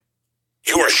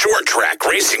short track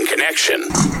racing connection.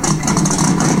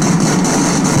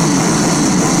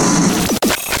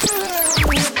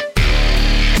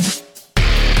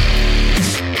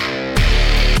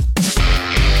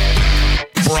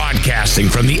 Broadcasting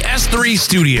from the S3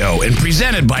 studio and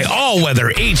presented by All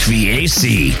Weather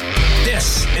HVAC.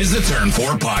 This is the Turn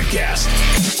 4 Podcast.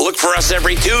 Look for us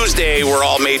every Tuesday where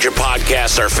all major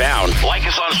podcasts are found. Like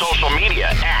us on social media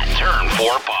at Turn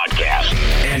 4 Podcast.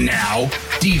 And now,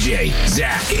 DJ,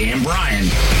 Zach, and Brian,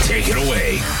 take it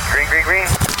away. Green.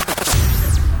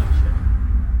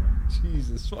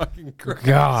 Jesus fucking Christ.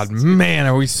 God, man,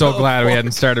 are we so glad we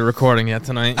hadn't started recording yet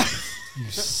tonight. You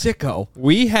sicko.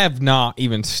 We have not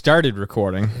even started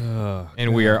recording,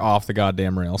 and we are off the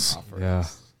goddamn rails. Yeah.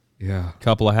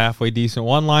 Couple of halfway decent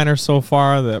one-liners so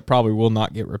far that probably will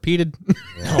not get repeated.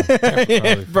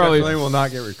 Probably will not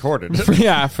get recorded.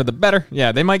 Yeah, for the better.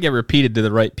 Yeah, they might get repeated to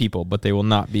the right people, but they will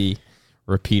not be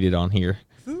repeated on here.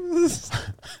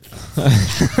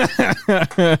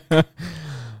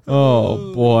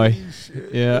 Oh, boy.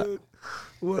 Yeah.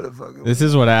 What a fucking... This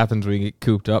is what happens when we get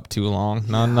cooped up too long.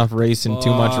 Not enough racing,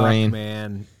 too much rain.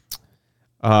 Man.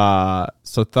 So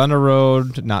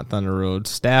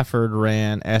Stafford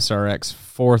ran SRX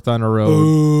for Thunder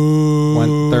Road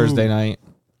went Thursday night.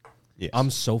 Yes. I'm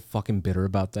so fucking bitter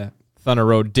about that. Thunder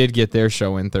Road did get their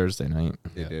show in Thursday night.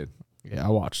 They did. Yeah, I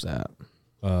watched that.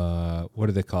 What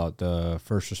do they call it? The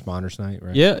first responders night,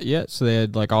 right? Yeah. So they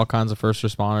had like all kinds of first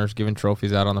responders giving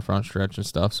trophies out on the front stretch and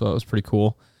stuff. So it was pretty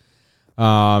cool.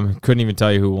 Couldn't even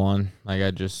tell you who won. Like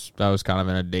I was kind of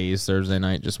in a daze Thursday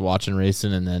night just watching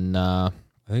racing, and then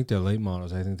I think they're late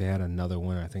models. I think they had another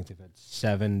winner. I think they've had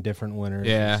 7 different winners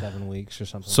in 7 weeks or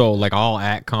something. So like all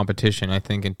at competition, I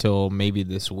think until maybe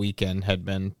this weekend had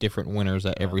been different winners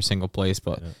at every single place.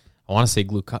 But I want to say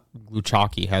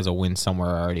Gluchaki has a win somewhere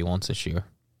already once this year.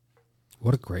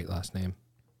 What a great last name.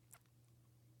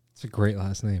 It's a great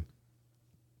last name.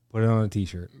 Put it on a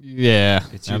T-shirt. Yeah,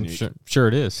 It's I'm unique. sure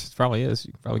it is. It probably is.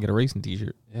 You can probably get a racing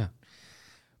T-shirt. Yeah.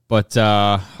 But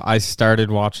I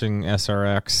started watching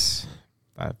SRX.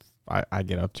 I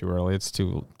get up too early. It's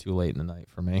too late in the night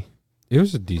for me. It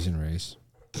was a decent race.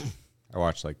 I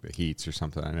watched like the heats or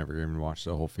something. I never even watched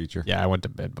the whole feature. Yeah, I went to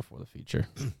bed before the feature.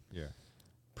 Yeah.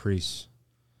 Priest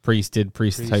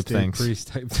type things. Priest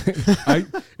type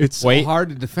things. It's so hard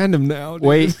to defend him now. Dude.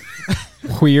 Wait.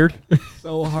 Weird.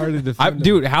 So hard to defend him.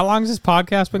 Dude, how long has this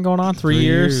podcast been going on? 3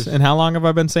 years? And how long have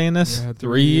I been saying this? Yeah,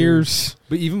 3 years.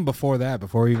 But even before that,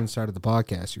 before we even started the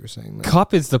podcast, you were saying that.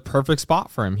 Cup is the perfect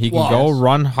spot for him. He can go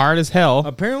run hard as hell.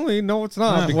 Apparently, no, it's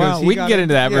not. Well, we can get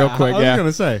into that real quick. I was going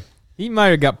to say. He might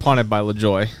have got punted by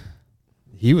LaJoy.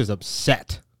 He was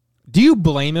upset. Do you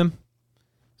blame him?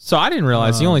 So I didn't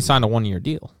realize he only signed a 1-year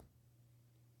deal.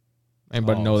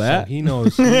 Anybody know that? So he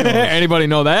knows. Anybody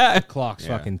know that? Clock's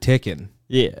fucking ticking.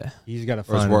 Yeah. He's got to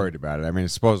I was find. worried about it. I mean,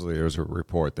 supposedly there was a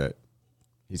report that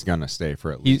he's going to stay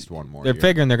for at least one more They're year.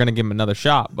 figuring they're going to give him another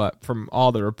shot, but from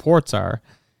all the reports are,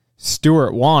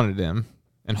 Stewart wanted him,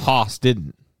 and Haas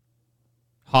didn't.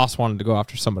 Haas wanted to go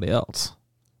after somebody else.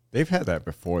 They've had that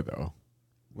before, though.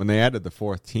 When they added the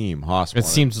 4th team, Haas wanted... It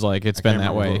seems like it's been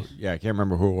that way. I can't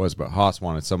remember who it was, but Haas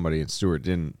wanted somebody and Stewart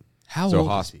didn't. How so old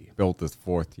Haas is he? built the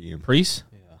 4th team. Priest?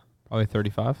 Yeah. Probably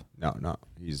 35? No.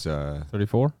 He's...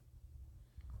 34?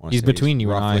 wanna He's say between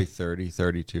you and I. roughly 30,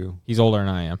 32. He's older than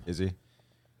I am. Is he?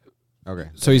 Okay.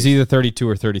 So he's either 32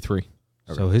 or 33. Okay.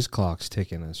 So his clock's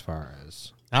ticking as far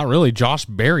as... Not really. Josh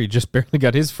Berry just barely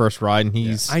got his first ride, and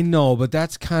he's... I know, but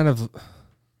that's kind of...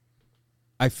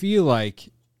 I feel like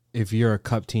if you're a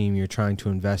Cup team, you're trying to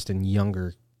invest in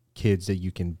younger kids that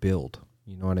you can build.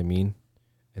 You know what I mean?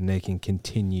 And they can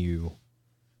continue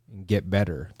and get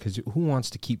better. Because who wants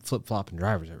to keep flip-flopping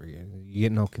drivers every year? You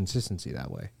get no consistency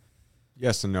that way.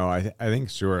 Yes and no. I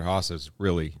think Stuart Haas is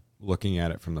really looking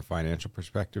at it from the financial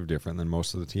perspective different than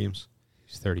most of the teams.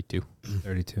 He's 32.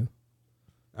 32?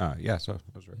 Yeah, so I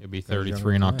was right. He'll be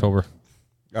 33 in October.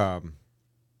 So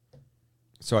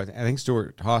I think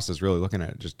Stuart Haas is really looking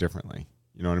at it just differently.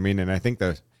 You know what I mean? And I think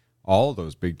that all of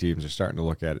those big teams are starting to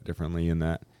look at it differently in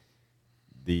that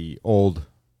the old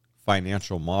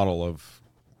financial model of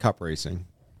Cup racing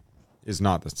is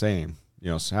not the same.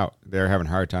 You know, so they're having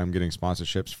a hard time getting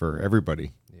sponsorships for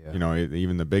everybody. Yeah. You know,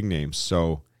 even the big names.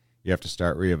 So you have to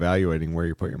start reevaluating where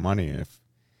you put your money. If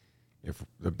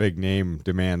the big name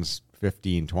demands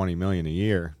 15, 20 million a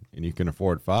year and you can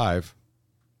afford 5,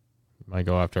 Might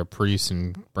go after a Priest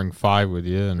and bring 5 with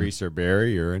you. And Priest or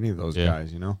Barry or any of those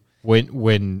guys, you know?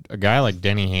 When a guy like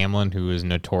Denny Hamlin, who is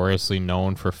notoriously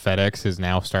known for FedEx, is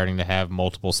now starting to have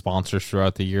multiple sponsors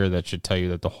throughout the year, that should tell you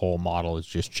that the whole model is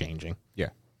just changing. Yeah.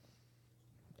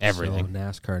 Everything. So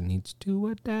NASCAR needs to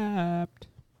adapt.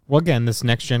 Well, again, this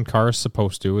next-gen car is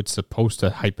supposed to. It's supposed to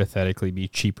hypothetically be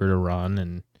cheaper to run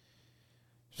and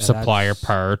supplier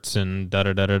parts and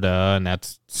da-da-da-da-da, and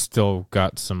that's still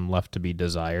got some left to be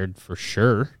desired for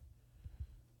sure.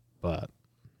 But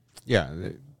Yeah,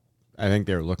 I think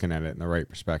they're looking at it in the right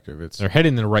perspective. they're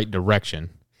heading in the right direction.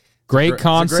 Great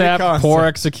concept, poor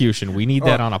execution. We need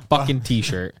that on a fucking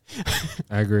T-shirt.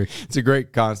 I agree. It's a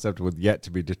great concept with yet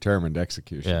to be determined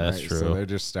execution. Yeah, that's right? true. So they're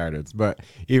just started. But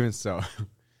even so,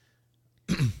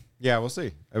 yeah, we'll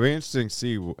see. It'll be interesting to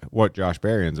see what Josh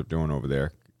Berry ends up doing over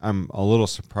there. I'm a little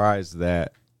surprised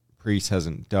that Priest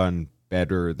hasn't done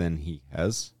better than he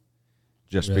has,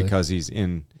 just because he's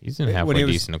in halfway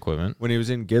decent equipment. When he was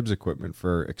in Gibbs equipment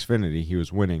for Xfinity, he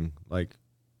was winning like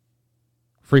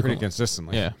Frequently. pretty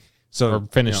consistently. Yeah. So Or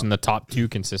finishing the top 2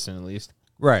 consistent at least.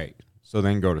 right. So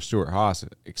then go to Stuart Haas,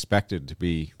 expected to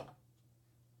be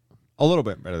a little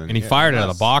bit better than And he fired out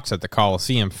of the box at the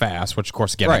Coliseum fast, which, of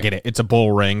course, again, I get it. It's a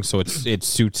bull ring, so it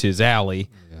suits his alley.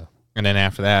 Yeah. And then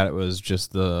after that, it was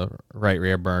just the right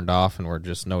rear burned off, and we're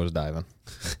just nosediving.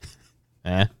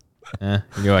 You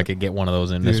knew I could get one of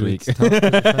those in this week.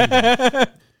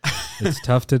 It's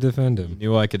tough to defend him.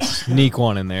 Knew I could sneak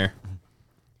one in there.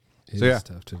 It's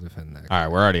tough to defend that. All right,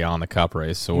 we're already on the Cup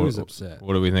race, so He was upset.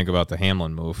 What do we think about the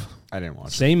Hamlin move? I didn't watch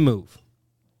it. Same move.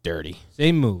 Dirty.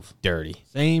 Same move. Dirty.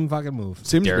 Same fucking move.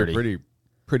 Seems Dirty. to be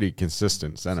pretty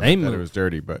consistent sentiment Same that move. it was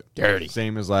dirty, but Dirty.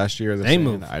 Same as last year. Same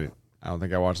move. I don't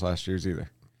think I watched last year's either.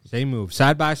 Same move.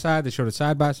 Side by side. They showed it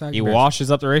side by side. He washes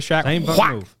up the racetrack. Same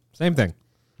fucking move. Same thing.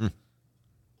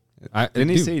 Didn't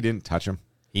he say he didn't touch him?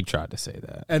 He tried to say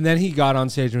that. And then he got on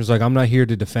stage and was like, I'm not here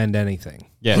to defend anything.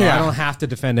 Yeah. I don't have to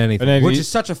defend anything. And then Which he- is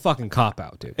such a fucking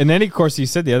cop-out, dude. And then, of course, he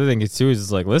said the other thing too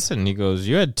is like, listen, he goes,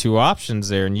 you had 2 options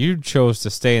there, and you chose to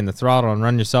stay in the throttle and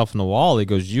run yourself in the wall. He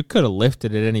goes, you could have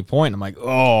lifted at any point. I'm like,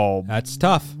 oh, That's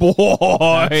tough. boy.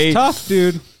 That's tough,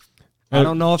 dude. I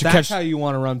don't know if to that's catch- how you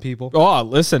want to run people. Oh,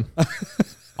 listen,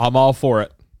 I'm all for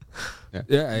it.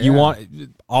 Yeah, You want?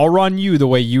 I'll run you the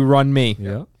way you run me.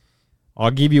 Yeah. I'll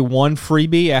give you one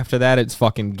freebie. After that, it's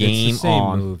fucking game It's the same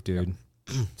on. move, dude.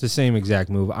 It's the same exact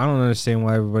move. I don't understand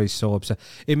why everybody's so upset.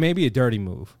 It may be a dirty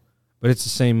move, but it's the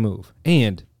same move.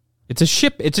 And It's a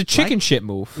chicken shit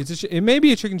move. it may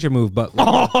be a chicken chip move, but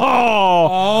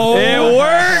Oh,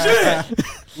 it worked.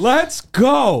 let's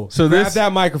go. So Grab this-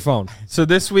 that microphone. So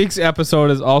this week's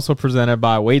episode is also presented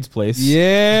by Wade's Place.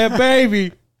 Yeah,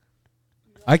 baby.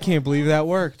 I can't believe that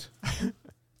worked.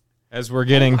 As we're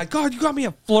getting My God, you got me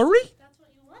a flurry? That's what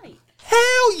you like.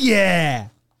 Hell yeah.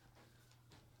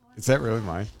 Is that really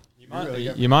mine?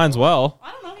 you might as well.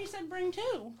 I don't know. He said bring 2.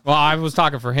 Well, I was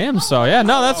talking for him, so yeah.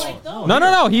 No, that's Like those.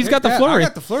 no. He's got the flurry. I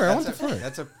got the flurry. I want the flurry.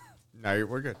 That's a. No,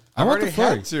 we're good. I want the already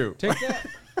flurry. had to. Take that.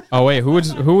 Oh wait, who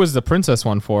was the princess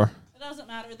one for? It doesn't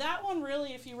matter. That one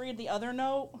really, if you read the other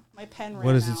note, my pen ran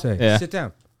What does it out. say? Yeah. Sit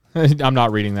down. I'm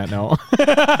not reading that note.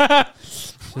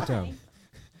 Sit down.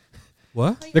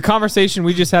 What? The conversation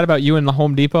we just had about you in the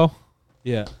Home Depot.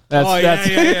 Yeah. That's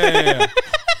yeah.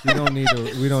 We don't need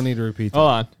to repeat that. Hold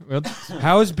on. Well,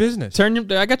 How is business?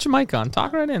 I got your mic on.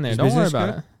 Talk right in there. Is Don't worry business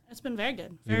about good? it. It's been very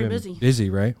good. You've Very been busy. Busy,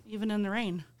 right? Even in the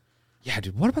rain. Yeah,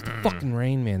 dude. What about the fucking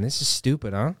rain, man? This is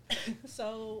stupid, huh?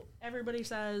 So everybody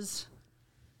says,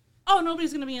 oh,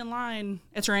 nobody's going to be in line.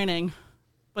 It's raining.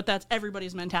 But that's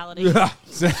everybody's mentality.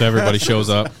 So everybody shows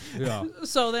up. Yeah.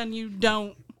 So then you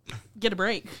don't get a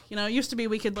break. You know, it used to be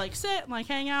we could like sit and like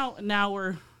hang out. And now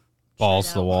we're Balls to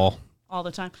straight the out wall. all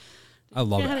the time. I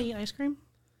love You know how to it. eat ice cream?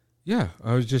 Yeah,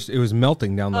 it was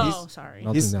melting down the. Oh, sorry.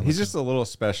 melting He's down he's the- just a little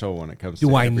special when it comes Do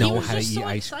to I everything. He know was how to just eat so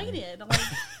ice cream? excited.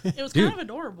 Like, it was Dude. kind of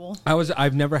adorable.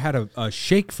 I've never had a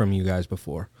shake from you guys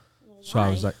before, so I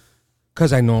was why? like,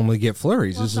 because I normally get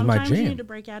flurries. Well, This is my sometimes you jam, need to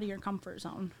break out of your comfort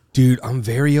zone. dude. I'm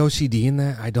very OCD in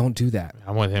that. I don't do that.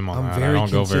 I'm with him on I'm that. I very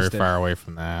don't go very consistent. far away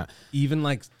from that. Even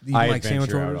like I sandwich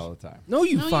adventure out orders. all the time. No,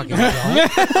 you No, you fucking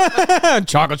don't. don't.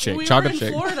 Chocolate shake. We were chocolate in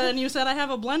shake. Florida, and you said, I have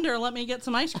a blender. Let me get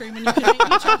some ice cream, and you can make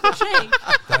me chocolate shake.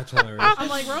 That's hilarious. I'm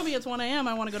like, Roby, it's 1 a.m.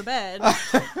 I want to go to bed.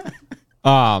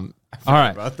 All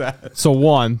right. About that. So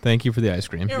one, thank you for the ice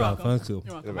cream. You're welcome. thank you.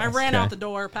 You're welcome. I ran Okay. out the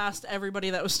door past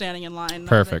everybody that was standing in line.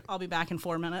 Perfect. I'll be back in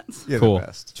 4 minutes. You're Cool. the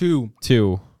best. 2.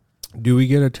 Two. Do we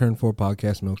get a Turn 4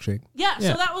 podcast milkshake? Yeah,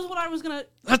 Yeah. so that was what I was going to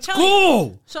That's tell you.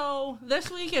 cool. So this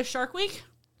week is Shark Week.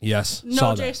 Yes. No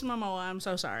saw that. Jason Momoa. I'm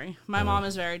so sorry. My mom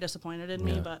is very disappointed in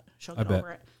me, but she'll I get bet.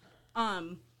 over it.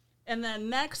 And then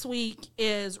next week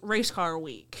is Race Car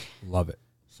Week. Love it.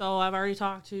 So I've already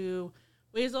talked to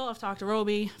Weasel, I've talked to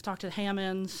Roby, I've talked to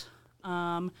Hammonds,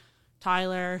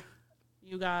 Tyler,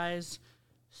 you guys.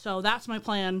 So that's my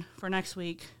plan for next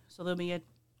week. So there'll be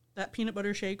that peanut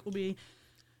butter shake will be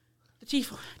the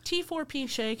T4P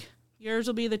shake. Yours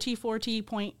will be the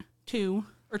T4T.2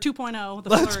 or 2.0.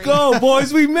 Let's flurry. go,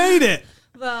 boys. We made it.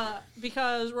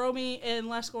 Because Romy and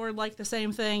Les scored like the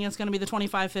same thing. It's going to be the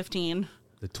 25-15.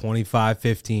 The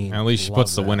 25-15. At least she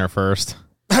puts the winner first.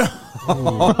 See, but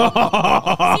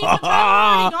Tyler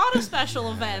already got a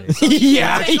special event. So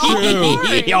Yeah, take all the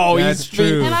glory. oh, That's he's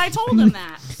true. And I told him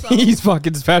that. So he's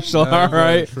fucking special. All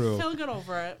right. True. feel good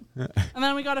over it. And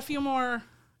then we got a few more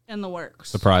in the works.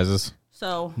 Surprises.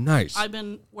 So Nice. I've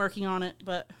been working on it,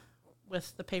 but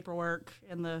with the paperwork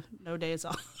and the no days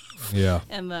off Yeah.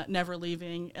 and the never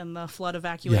leaving and the flood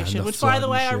evacuation, the which, by flood the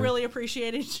and way, I shit. really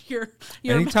appreciated your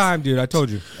Anytime, dude. I told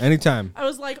you. Anytime. I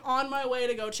was like on my way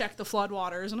to go check the flood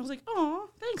waters, and I was like, oh,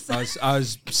 thanks. I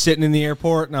was sitting in the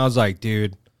airport, and I was like,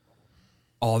 dude,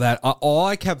 all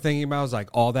I kept thinking about was like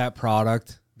all that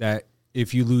product that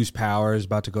if you lose power is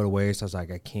about to go to waste. I was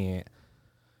like, I can't.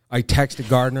 I texted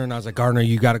Gardner, and I was like, Gardner,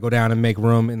 you got to go down and make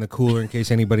room in the cooler in case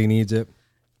anybody needs it.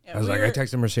 Yeah, I was like, I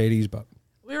texted Mercedes, but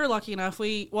we were lucky enough.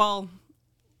 We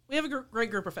have a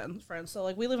great group of friends. So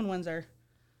like we live in Windsor,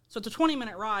 so it's a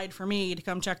 20-minute ride for me to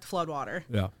come check the flood water.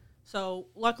 yeah. So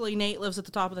luckily Nate lives at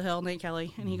the top of the hill, Nate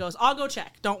Kelly, and he goes, I'll go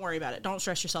check. Don't worry about it. Don't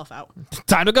stress yourself out.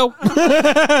 Time to go.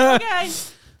 Okay.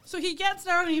 So he gets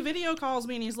down and he video calls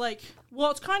me and he's like, well,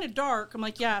 it's kind of dark. I'm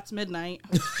like, yeah, it's midnight.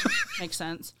 Makes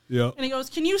sense. Yeah. And he goes,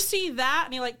 can you see that?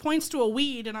 And he like points to a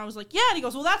weed. And I was like, yeah. And he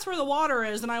goes, well, that's where the water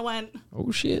is. And I went,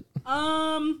 Oh, shit.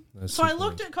 so I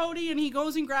looked at Cody and he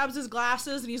goes and grabs his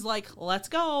glasses and he's like, let's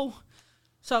go.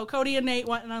 So Cody and Nate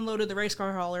went and unloaded the race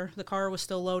car hauler. The car was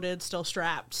still loaded, still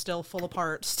strapped, still full of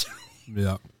parts.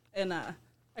 Yeah. And I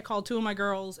called two of my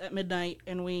girls at midnight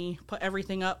and we put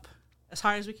everything up as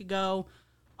high as we could go,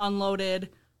 unloaded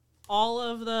all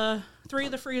of three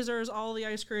of the freezers, all the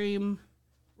ice cream,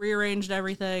 rearranged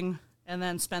everything, and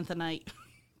then spent the night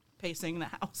pacing the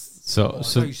house. So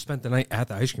you spent the night at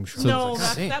the ice cream shop. No, I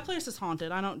was like, that place is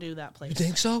haunted. I don't do that place. You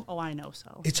think so? Oh, I know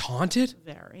so. It's haunted?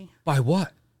 Very. By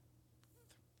what?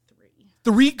 3.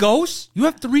 3 ghosts? You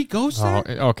have 3 ghosts there?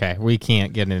 okay, we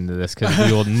can't get into this because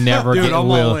we will never Dude, get. I'm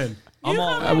will. all in. I'm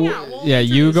all in. hang out. We'll Yeah,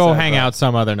 you introduce go you. hang out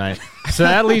some other night. So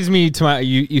that leads me to my.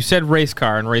 You said race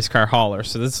car and race car hauler.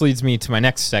 So this leads me to my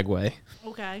next segue.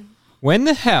 Okay. When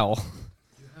the hell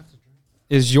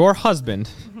is your husband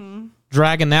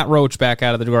dragging that roach back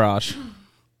out of the garage?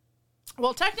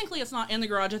 Well, technically, it's not in the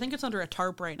garage. I think it's under a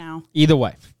tarp right now. Either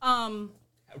way,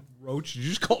 Roach? You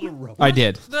just called it a roach. I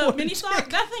did. The mini stock,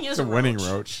 that thing is It's a winning roach.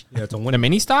 roach. Yeah, it's a The winner.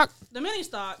 mini stock? The mini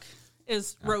stock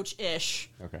is roach-ish.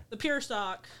 Okay. The pure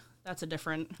stock, that's a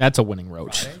different. That's a winning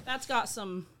roach. That's got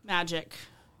some magic.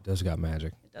 It does got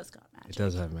magic. It does got magic. It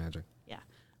does have magic. Yeah.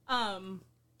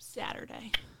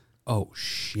 Saturday. Oh,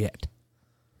 shit.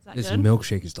 Is that This good?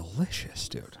 milkshake is delicious,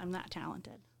 dude. I'm that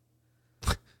talented.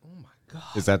 Oh, my God.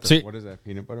 Is that See- what is that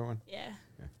peanut butter one? Yeah.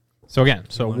 So again,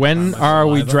 so wanna when try my are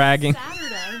we saliva? dragging?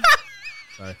 Saturday.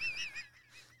 Sorry.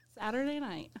 Saturday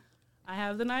night. I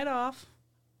have the night off.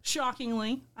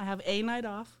 Shockingly, I have a night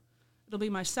off. It'll be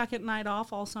my second night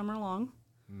off all summer long.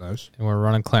 Nice. And we're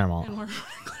running Claremont. And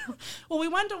well, we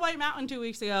went to White Mountain 2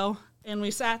 weeks ago, and we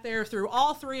sat there through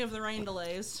all 3 of the rain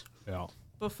delays Yeah.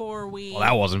 before we. Well,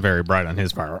 that wasn't very bright on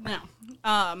his part. No.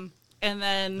 And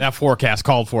then. That forecast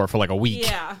called for like a week.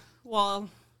 Yeah. Well,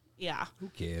 yeah. Who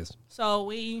cares? So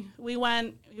we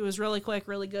went. It was really quick,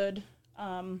 really good.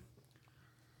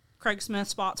 Craig Smith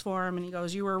spots for him, and he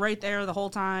goes, "You were right there the whole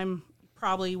time.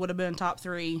 Probably would have been top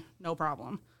 3, no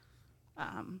problem."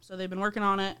 So they've been working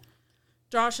on it.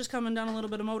 Josh has come and done a little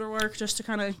bit of motor work just to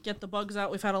kind of get the bugs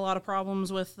out. We've had a lot of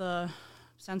problems with the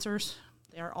sensors.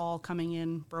 They're all coming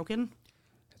in broken.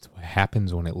 That's what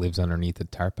happens when it lives underneath the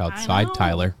tarp know. outside,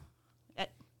 Tyler.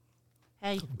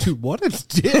 Hey, Dude, what a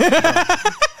dick.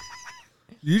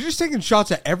 You're just taking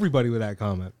shots at everybody with that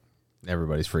comment.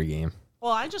 Everybody's free game.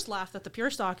 well, I just laughed that the pure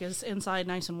stock is inside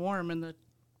nice and warm, and the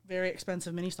very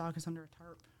expensive mini stock is under a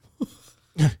tarp.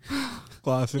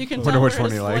 Classic. You can Wonder tell which where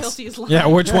one his he likes. loyalties lie. Yeah,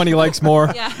 which one he likes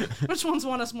more? Yeah, which ones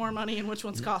won us more money and which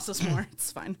ones cost us more.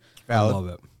 It's fine. I Valid. love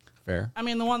it. Fair. I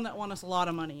mean, the one that won us a lot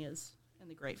of money is in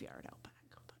the graveyard out back,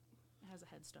 but it has a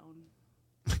headstone.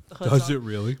 The hood's Does on, it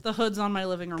really? The hood's on my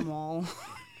living room wall.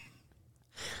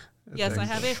 Yes, I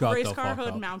have a Shut race the car fuck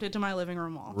hood up. mounted to my living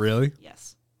room wall. Really?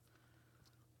 Yes.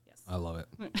 I love it.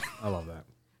 I love that.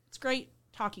 It's a great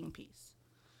talking piece.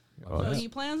 Oh, So yeah. he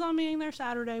plans on being there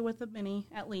Saturday with the mini,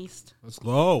 at least. Let's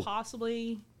go.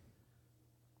 Possibly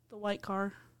the white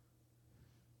car.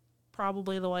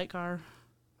 Probably the white car.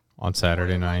 on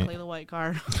Saturday Play night the white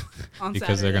card on because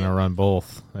Saturday. they're going to run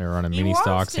both. They're running He mini wants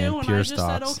stocks to, and pure I just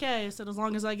stocks. said okay. I said as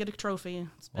long as I get a trophy.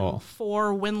 It's been Oh.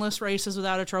 4 winless races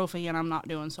without a trophy, and I'm not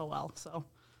doing so well. So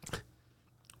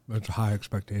That's high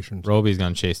expectations. Roby's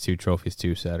going to chase 2 trophies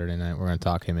too Saturday night. We're going to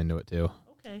talk him into it too.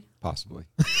 okay, Possibly.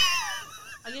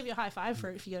 I'll give you a high five for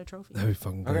it if you get a trophy. That'd be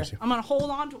fucking crazy. I'm gonna hold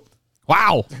on to.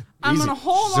 Wow. I'm Easy. gonna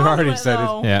hold She's on already to it said it.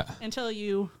 though, Yeah. until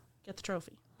you get the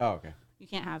trophy. Oh, okay. You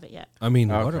can't have it yet. I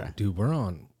mean, Okay. dude, we're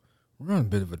on a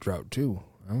bit of a drought too,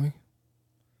 aren't we?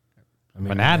 I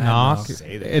mean, Monadnock.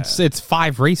 Say that. It's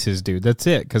 5 races, dude. That's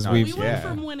it. Because No, we've We went Yeah.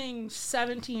 from winning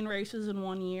 17 races in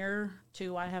 1 year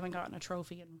to I haven't gotten a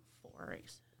trophy in 4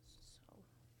 races.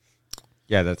 So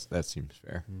Yeah, that seems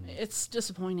fair. it's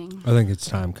disappointing. I think it's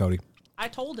time, Cody. I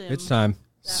told him It's time.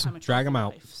 that I'm a Drag him trophy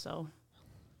out. wife, so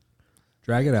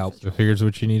Drag it out. So here's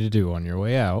what you need to do on your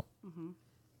way out.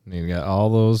 You got all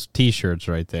those T-shirts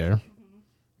right there.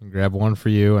 You grab one for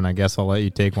you, and I guess I'll let you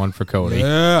take one for Cody.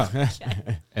 Yeah.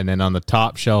 And then on the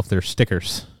top shelf, there's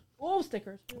stickers. oh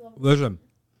stickers. We love 'em. Listen,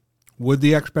 with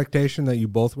the expectation that you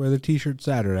both wear the T-shirt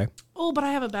Saturday. Oh, but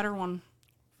I have a better one.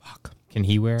 Fuck. Can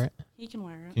he wear it? He can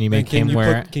wear it. Can you make Can him you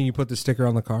wear it? Can you put the sticker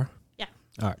on the car? Yeah,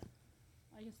 All right.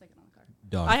 I can stick it on the car.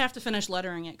 Done. I have to finish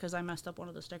lettering it because I messed up one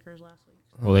of the stickers last week.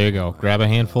 Well, there you go. Grab a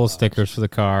handful of stickers for the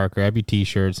car. Grab your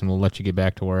T-shirts, and we'll let you get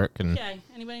back to work. And Okay.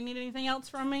 Anybody need anything else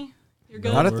from me? You're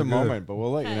good. Not at We're the good. moment, but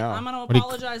we'll let Okay, you know. I'm going do to you-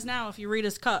 apologize now if you read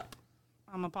his cup.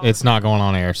 I'm apologizing. it's not going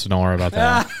on air, so don't worry about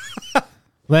that.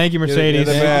 Thank you, You're Mercedes.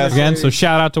 the best. Again, so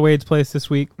shout out to Wade's Place this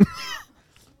week.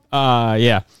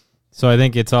 Yeah. So I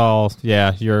think it's all,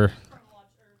 you're,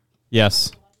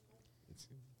 yes.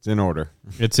 It's in order.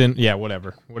 It's in,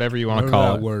 whatever. Whatever you want to Whatever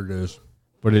call that it. word is.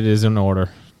 But it is in order.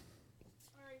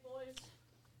 All right, boys.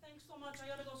 Thanks so much. I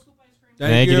got to go scoop ice cream.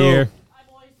 Thank you, dear. Bye,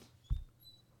 boys.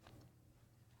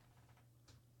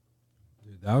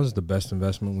 Dude, that was the best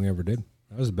investment we ever did.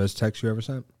 That was the best text you ever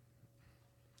sent.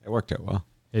 It worked out well.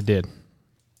 It did.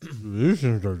 These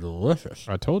things are delicious.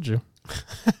 I told you.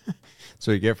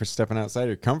 So you get for stepping outside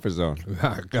your comfort zone.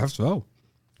 Yeah, I guess so.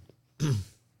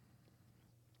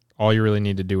 All you really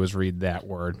need to do is read that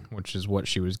word, which is what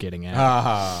she was getting at.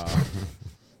 Ah.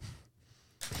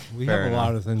 We Fair have a enough.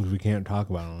 lot of things we can't talk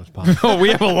about on this podcast. Oh, we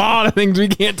have a lot of things we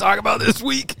can't talk about this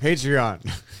week. Patreon.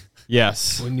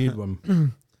 Yes. We need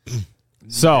one.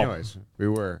 So, Anyways,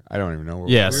 I don't even know where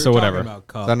yes, we so were whatever. talking about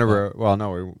Cup, Thunder but- Road. Well,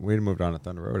 no, we moved on to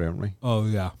Thunder Road, haven't we? Oh,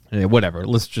 yeah. Yeah, whatever.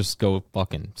 Let's just go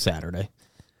fucking Saturday.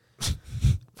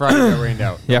 Friday got rained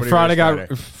out. Yeah,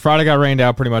 Nobody Friday got rained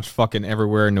out pretty much fucking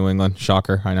everywhere in New England.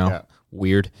 Shocker, I know. Yeah.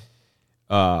 Weird.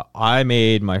 I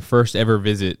made my first ever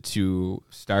visit to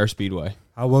Star Speedway.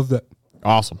 How was that?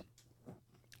 Awesome.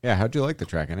 Yeah, how'd you like the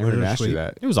track? I never Was it even asked you sweet?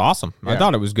 that. It was awesome. I Yeah.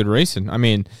 thought it was good racing. I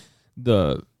mean,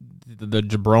 the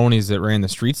jabronis that ran the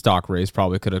street stock race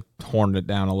probably could have horned it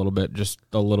down a little bit, just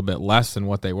a little bit less than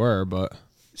what they were. But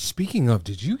Speaking of,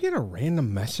 did you get a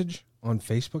random message on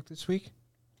Facebook this week?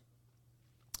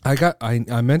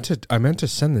 I meant to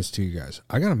send this to you guys.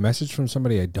 I got a message from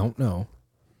somebody I don't know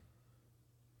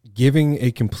giving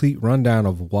a complete rundown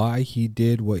of why he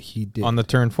did what he did. on the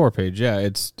Turn 4 page, yeah,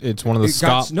 it's one of the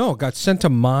it got sent to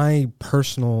my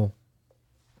personal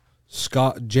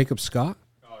Jacob Scott.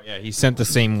 Oh yeah, he sent the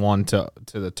same one to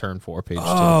the Turn 4 page too.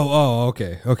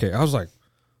 Okay. I was like,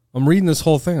 I'm reading this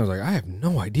whole thing. I was like, I have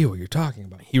no idea what you're talking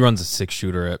about. He runs a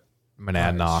 6-shooter at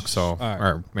Monadnock, All right.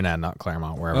 or Monadnock,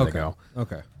 Claremont, wherever they go.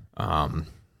 Okay.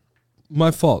 My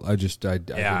fault. I didn't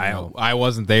know. I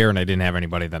wasn't there, and I didn't have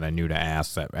anybody that I knew to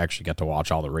ask that actually got to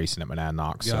watch all the racing at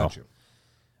Monadnock. Got So, you.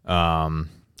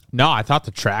 no, I thought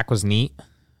the track was neat,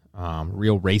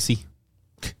 real racy.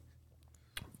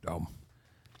 Dumb.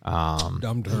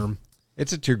 Dumb term.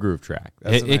 It's a 2-groove track.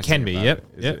 That's It the nice can thing be, about yep,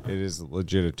 It yep. It is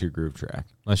legit a 2-groove track.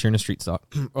 Unless you're in a street stock.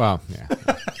 Well, yeah.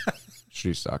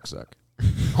 Street stocks suck.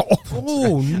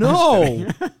 Oh no,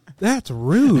 that's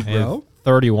rude, I had bro.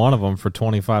 31 of them for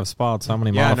 25 spots. How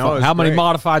many? Yeah, no, it was how many great.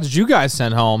 modifieds did you guys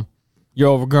send home? Your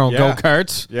overgrown Yeah.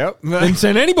 go-karts. Yep. Didn't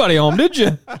send anybody home, did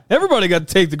you? Everybody got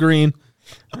to take the green.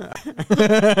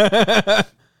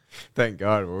 Thank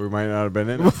God. Well, we might not have been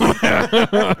in it.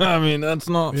 I mean, that's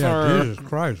not Yeah, fair. Jesus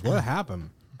Christ, what happened?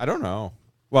 I don't know.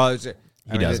 Well,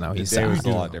 He does know. The He's day was sucked.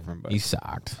 a lot different, but He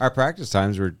sucked. our practice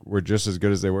times were just as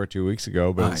good as they were 2 weeks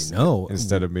ago. But I know.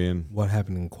 Instead of being, What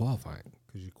happened in qualifying?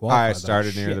 Because you qualified. I like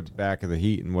started near the shit. back of the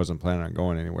heat and wasn't planning on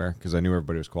going anywhere because I knew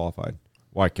everybody was qualified.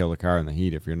 Why kill the car in the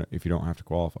heat if you don't have to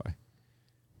qualify?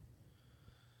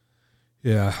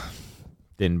 Yeah.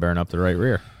 Didn't burn up the right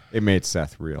rear. It made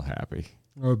Seth real happy.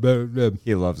 I bet it did.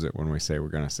 He loves it when we say we're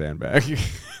going to sandbag.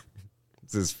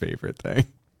 It's his favorite thing.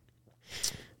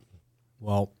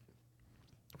 Well,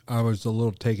 I was a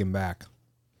little taken back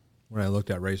when I looked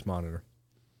at Race Monitor.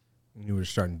 And you were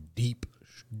starting deep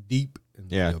in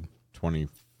the Yeah, field.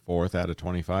 24th out of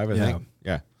 25, I think.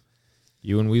 Yeah.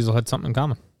 You and Weasel had something in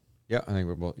common. Yeah, I think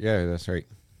we're both. Yeah, that's right.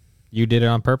 You did it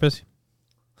on purpose.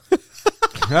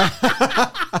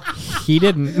 He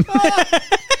didn't.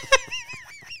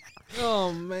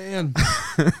 Oh, man.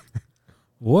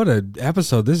 What an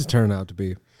episode this has turned out to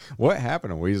be. What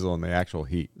happened to Weasel in the actual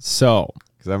heat? So,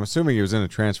 Because I'm assuming he was in a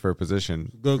transfer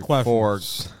position Good question. before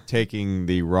taking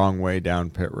the wrong way down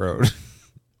pit road.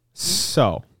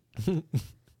 So,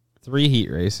 3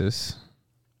 heat races,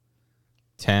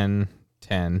 10,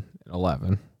 10,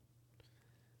 11.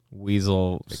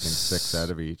 Weasel Taking 6 out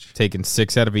of each. taking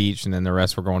 6 out of each, and then the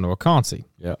rest were going to a consi.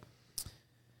 Yep.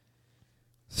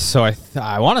 So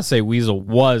I want to say Weasel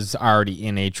was already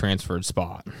in a transferred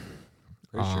spot.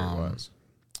 Pretty sure it was.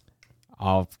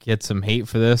 I'll get some hate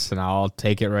for this, and I'll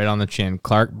take it right on the chin.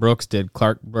 Clark Brooks did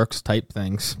Clark Brooks type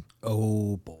things.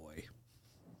 Oh, boy.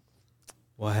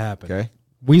 What happened? Okay.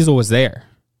 Weasel was there.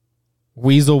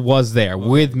 Weasel was there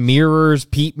with mirrors,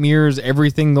 Pete mirrors,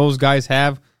 everything those guys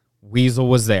have. Weasel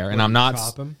was there, and I'm not.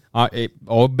 Chop him?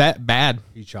 Bad,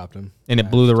 He chopped him. and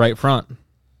it blew the right front.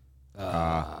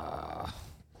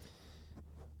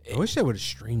 I wish they would have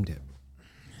streamed it.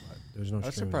 But there's no I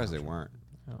was streaming surprised they option. weren't.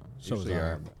 So was Usually I.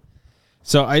 are.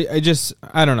 So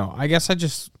I don't know. I guess I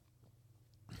just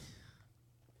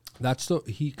That's the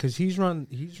because he's run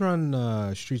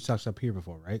street stocks up here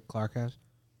before, right? Clark has.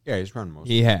 Yeah, he's run most.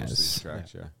 He most has. of these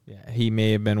tracks. Yeah. he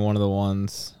may have been one of the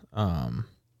ones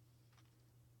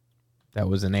that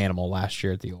was an animal last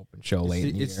year at the open show late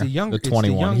in the it's year. the younger- the it's the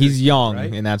 21. younger He's kid, young,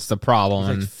 right? and that's the problem. He's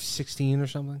And like 16 or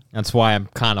something. that's why I'm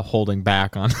kind of holding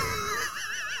back on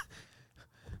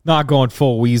not going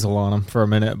full Weasel on him for a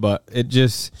minute. But it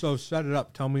just So set it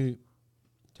up. Tell me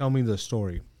the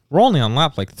story. we're only on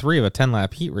lap like 3 of a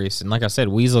 10-lap heat race, and like I said,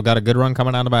 Weasel got a good run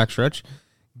coming down the backstretch.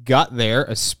 Got there,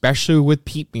 especially with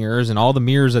Pete mirrors and all the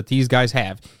mirrors that these guys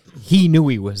have. He knew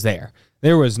he was there.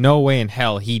 There was no way in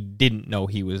hell he didn't know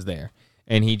he was there.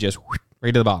 And he just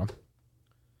right to the bottom.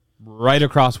 Right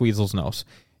across Weasel's nose.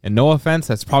 And no offense,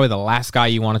 that's probably the last guy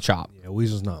you want to chop. Yeah,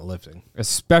 Weasel's not lifting.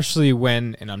 Especially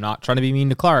when, and I'm not trying to be mean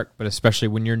to Clark, but especially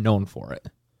when you're known for it.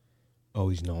 Oh,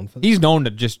 he's known for that? He's known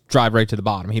to just drive right to the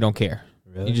bottom. He don't care.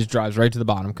 Really? He just drives right to the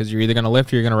bottom because you're either going to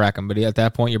lift or you're going to wreck him. But at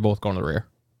that point, you're both going to the rear.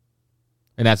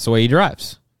 And that's the way he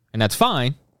drives. And that's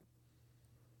fine.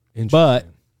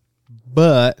 Interesting.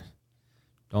 But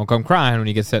don't come crying when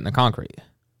you get set in the concrete.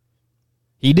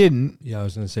 He didn't. Yeah, I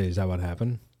was going to say, is that what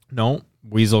happened? No.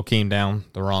 Weasel came down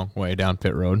the wrong way down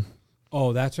pit road.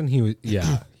 Oh, that's when he was,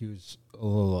 yeah, he was a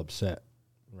little upset,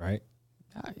 right?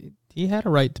 He had a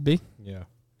right to be. Yeah.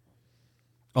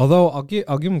 Although I'll give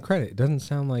him credit. It doesn't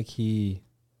sound like he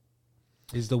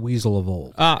is the Weasel of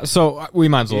old. So we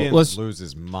might as He well didn't lose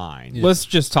his mind. let's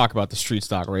just talk about the street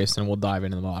stock race and we'll dive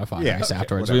into the modified Yeah, race okay,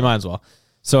 afterwards. whatever. We might as well.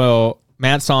 So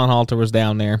Matt Sonnenhalter was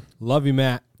down there. Love you,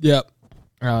 Matt. Yep.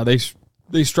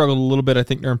 They struggled a little bit, I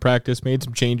think, during practice, made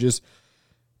some changes.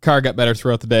 Car got better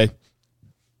throughout the day.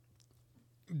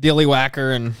 Dilly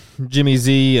Whacker and Jimmy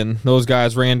Z and those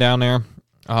guys ran down there.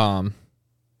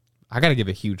 I got to give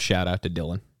a huge shout out to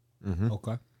Dylan.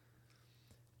 Okay.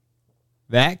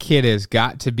 That kid has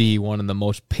got to be one of the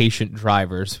most patient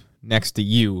drivers next to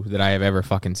you that I have ever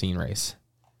fucking seen race.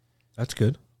 That's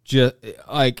good. Just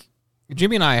like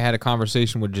Jimmy and I had a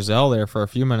conversation with Giselle there for a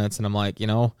few minutes, and I'm like, you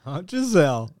know,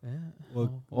 Giselle.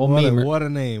 Well, Old what, Memer. what a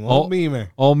name. Old- Old Memer.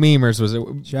 all Memers was it?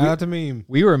 Shout out to Meme.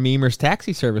 We were a Memers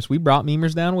taxi service. We brought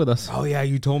Memers down with us. Oh, yeah,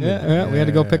 you told me that. Yeah, we had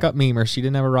to go Yeah, pick yeah. up Memers. She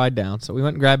didn't have a ride down, so we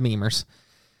went and grabbed Memers.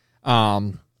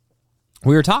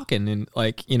 We were talking, and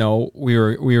like, you know, we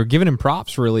were giving him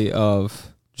props really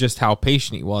of just how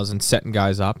patient he was and setting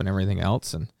guys up and everything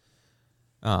else, and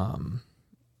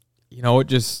you know, it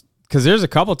just because there's a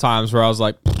couple times where I was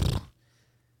like,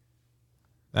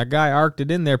 that guy arced it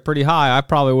in there pretty high. I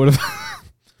probably would have.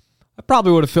 I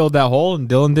probably would have filled that hole, and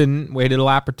Dylan didn't. Waited a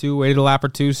lap or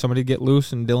two. Somebody get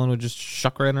loose, and Dylan would just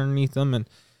shuck right underneath them. And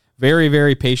very,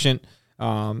 very patient.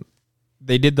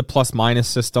 They did the plus-minus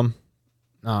system.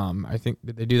 I think,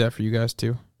 did they do that for you guys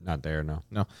too? Not there, no.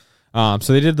 No.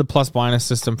 So they did the plus-minus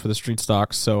system for the street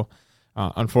stocks. So,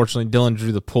 unfortunately, Dylan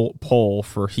drew the pole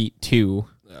for Heat 2.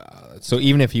 So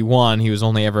even if he won, he was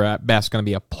only ever at best going to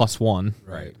be a +1.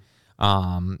 Right.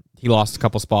 He lost a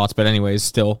couple spots, but anyways,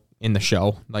 still in the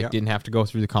show. Like, Yep. didn't have to go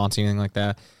through the consi, anything like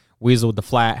that. Weasel with the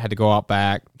flat, had to go out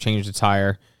back, change the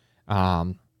tire.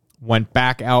 Went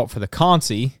back out for the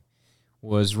consi,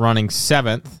 was running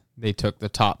 7th. They took the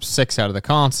top 6 out of the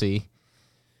consi.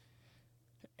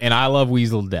 And I love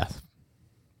Weasel to death.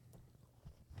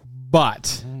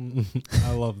 But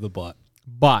I love the butt.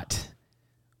 But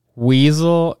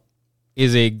Weasel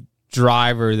is a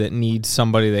driver that needs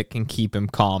somebody that can keep him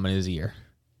calm in his ear.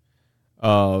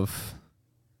 Of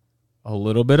a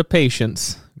little bit of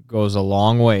patience goes a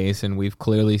long ways, and we've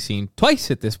clearly seen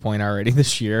twice at this point already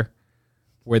this year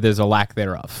where there's a lack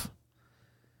thereof.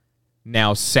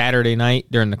 Now, Saturday night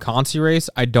during the Consi race,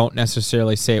 I don't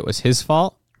necessarily say it was his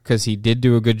fault because he did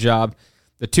do a good job.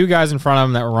 The two guys in front of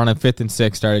him that were running 5th and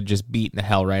 6th started just beating the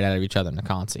hell right out of each other in the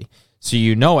Consi. So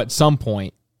you know at some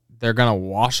point they're going to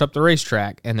wash up the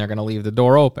racetrack and they're going to leave the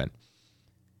door open.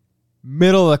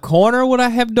 Middle of the corner, would I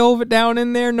have dove it down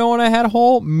in there knowing I had a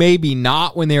hole? Maybe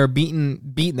not when they were beating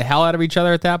the hell out of each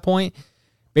other at that point.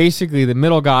 Basically, the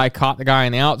middle guy caught the guy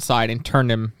on the outside and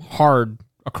turned him hard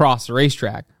across the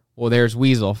racetrack. Well, there's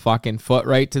Weasel, fucking foot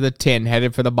right to the tin,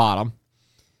 headed for the bottom.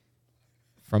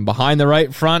 From behind the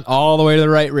right front all the way to the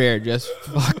right rear, just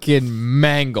fucking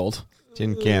mangled.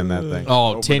 Tin can that thing.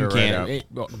 Oh, Opened tin it can. right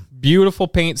up. Beautiful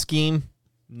paint scheme.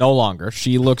 No longer.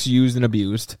 She looks used and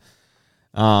abused.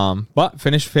 But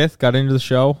finished 5th, got into the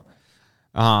show.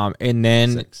 And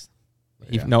then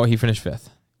 6th. he finished 5th.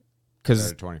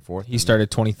 Because 24th. he started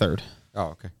 23rd. Oh,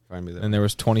 okay. Find me there. And there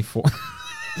was 24.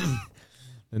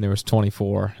 Then there was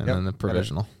 24, and Yep, then the got it.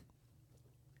 provisional.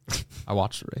 I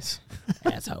watched the race.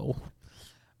 Asshole.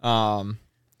 And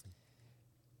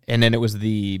then it was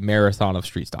the marathon of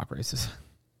street stock races.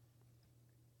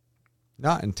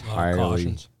 Not entirely.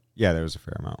 cautions. Yeah, there was a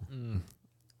fair amount.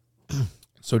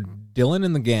 So Dylan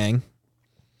and the gang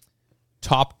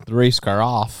topped the race car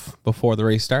off before the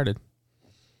race started.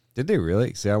 Did they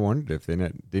really? See, I wondered if they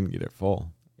didn't get it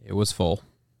full. It was full.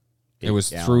 It 8 was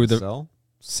gallon through the cell?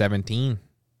 17.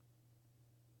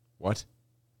 What?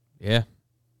 Yeah.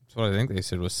 That's what I think they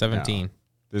said was 17.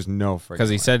 There's no freaking Because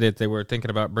he way. said that they were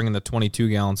thinking about bringing the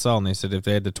 22-gallon cell, and they said if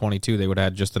they had the 22, they would have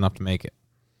had just enough to make it.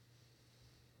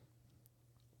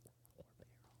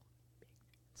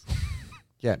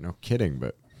 Yeah, no kidding,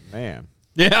 but man.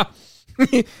 Yeah.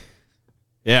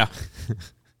 Yeah.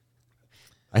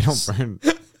 I don't burn.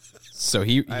 So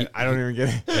he I don't even get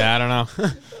it. yeah, I don't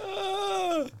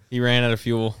know. He ran out of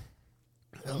fuel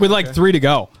with like 3 to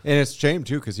go. And it's a shame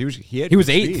too because he was He was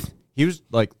good 8th. speed. He was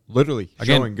like literally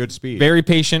Again, showing good speed. Very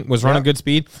patient, was running Yeah. good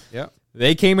speed. Yeah.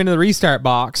 They came into the restart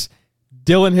box.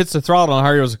 Dylan hits the throttle and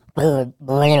Hardy goes,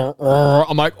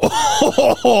 I'm like,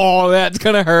 oh, that's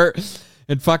going to hurt.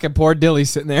 And fucking poor Dilly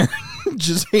sitting there,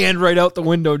 just hand right out the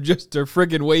window, just to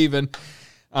friggin' waving.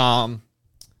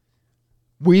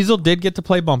 Weasel did get to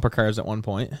play bumper cars at one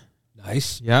point.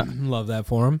 Nice. Yeah. Love that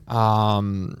for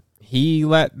him. He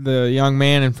let the young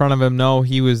man in front of him know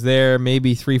he was there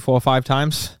maybe 3, 4, 5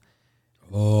 times.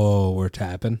 Oh, we're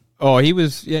tapping. Oh, he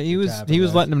was tapping,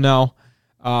 guys. letting him know.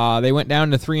 They went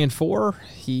down to 3 and 4.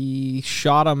 He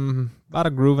shot him about a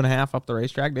groove and a half up the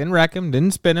racetrack. Didn't wreck him,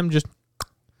 didn't spin him, just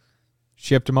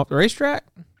shipped him up the racetrack.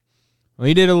 Well,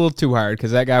 he did a little too hard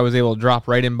because that guy was able to drop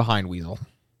right in behind Weasel.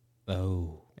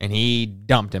 Oh. And he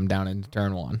dumped him down into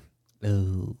turn 1.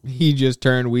 Oh. He just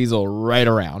turned Weasel right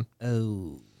around.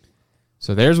 Oh.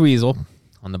 So there's Weasel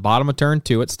on the bottom of turn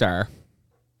 2 at Star.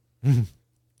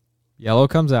 Yellow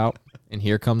comes out, and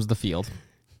here comes the field.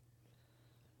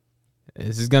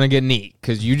 This is going to get neat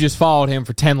because you just followed him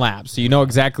for 10 laps, so you know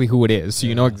exactly who it is. So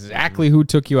you know exactly who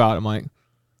took you out. I'm like,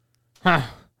 huh.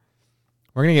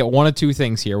 We're going to get one of two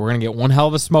things here. We're going to get one hell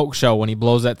of a smoke show when he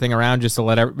blows that thing around just to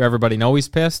let everybody know he's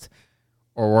pissed,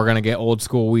 or we're going to get old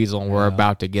school Weasel, and we're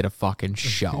about to get a fucking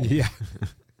show. Yeah.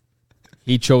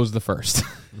 He chose the first.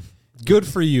 Good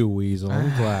for you, Weasel.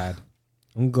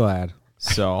 I'm glad.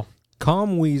 So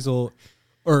Calm Weasel,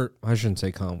 or I shouldn't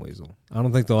say Calm Weasel. I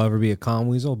don't think there'll ever be a Calm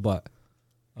Weasel, but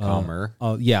Calmer.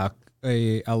 yeah,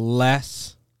 a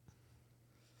less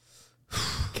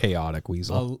chaotic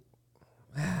Weasel.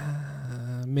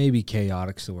 maybe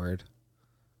chaotic's the word.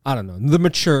 I don't know.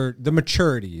 The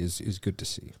maturity is good to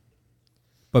see.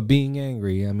 But being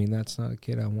angry, I mean, that's not a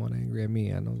kid I want angry at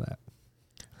me. I know that.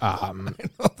 I know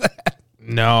that.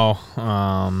 No.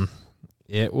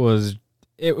 It was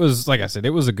like I said, it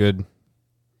was a good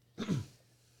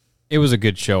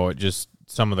show. It just,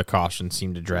 some of the cautions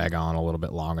seemed to drag on a little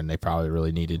bit longer than they probably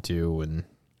really needed to. And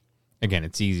again,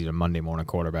 it's easy to Monday morning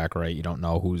quarterback, right? You don't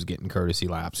know who's getting courtesy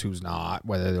laps, who's not,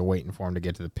 whether they're waiting for him to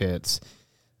get to the pits.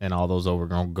 And all those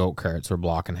overgrown goat carts were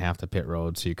blocking half the pit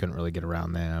road, so you couldn't really get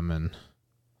around them. And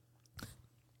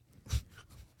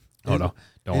no,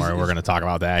 don't worry, we're going to talk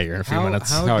about that here in a few minutes.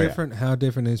 How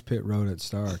different is pit road at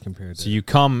Star compared to? So you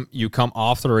come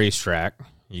off the racetrack,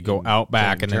 you go out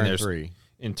back, and then turn there's 3.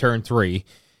 in turn 3,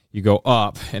 you go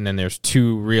up, and then there's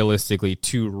realistically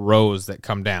two rows that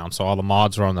come down. So all the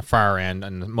mods were on the far end,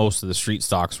 and most of the street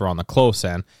stocks were on the close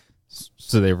end.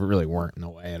 So they really weren't in the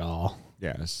way at all.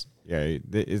 Yes. Yeah,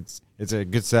 it's a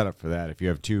good setup for that. If you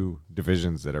have two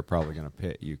divisions that are probably going to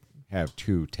pit, you have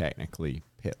two technically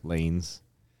pit lanes.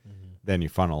 Then you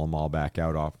funnel them all back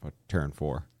out off of turn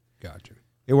 4. Gotcha.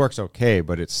 It works okay,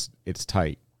 but it's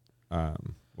tight.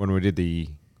 When we did the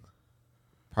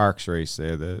Parks race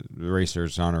there, the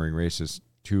racers honoring races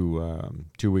 2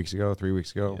 weeks ago, 3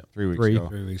 weeks ago, 3 weeks ago.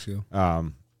 3 weeks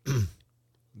ago.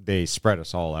 They spread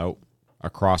us all out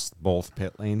across both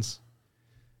pit lanes.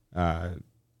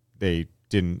 They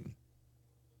didn't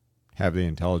have the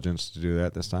intelligence to do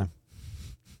that this time.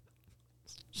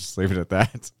 Just leave it at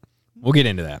that. We'll get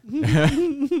into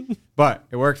that. But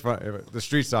it worked fine. The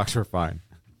street stocks were fine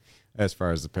as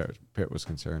far as the pit was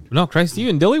concerned. No, Christ,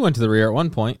 even Dilly went to the rear at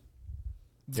one point.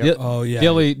 Yep. Oh, yeah.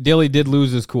 Dilly did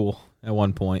lose his cool at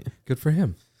one point. Good for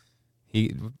him.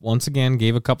 He once again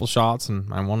gave a couple shots,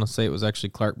 and I want to say it was actually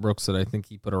Clark Brooks that I think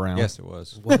he put around. Yes, it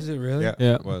was. Was it really? Yeah,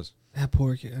 Yeah. it was. That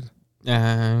poor kid.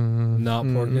 Not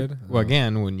poor kid? Well,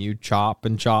 again, when you chop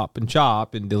and chop and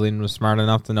chop, and Dylan was smart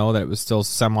enough to know that it was still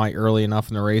semi early enough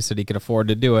in the race that he could afford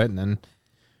to do it, and then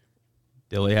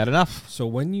Dilly had enough. So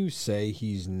when you say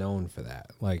he's known for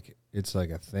that, like it's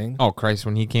like a thing? Oh, Christ,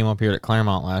 when he came up here at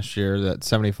Claremont last year, that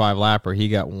 75 lapper, he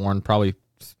got warned probably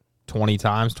 20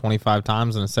 times, 25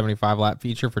 times in a 75 lap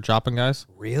feature for chopping guys.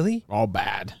 Really? All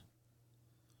bad.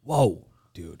 Whoa,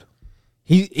 dude.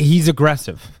 He's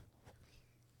aggressive.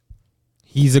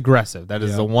 He's aggressive. That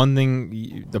is Yeah. the one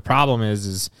thing. The problem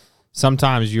is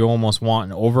sometimes you almost want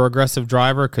an over-aggressive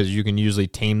driver because you can usually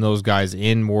tame those guys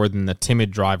in more than the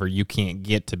timid driver you can't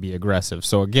get to be aggressive.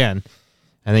 So, again,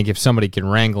 I think if somebody can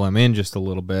wrangle him in just a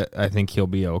little bit, I think he'll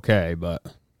be okay. But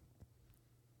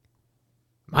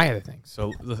my other thing.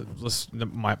 So,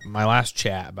 my last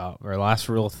chat about, or last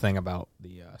real thing about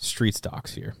the street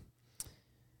stocks here.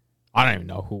 I don't even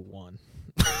know who won.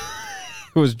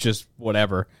 It was just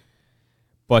whatever.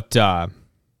 But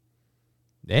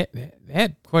they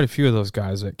had quite a few of those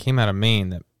guys that came out of Maine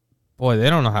that, boy, they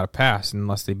don't know how to pass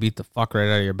unless they beat the fuck right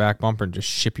out of your back bumper and just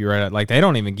ship you right out. Like, they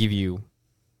don't even give you,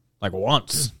 like,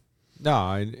 once.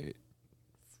 No,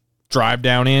 Drive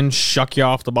down in, shuck you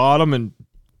off the bottom, and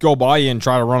go by you and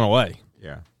try to run away.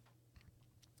 yeah.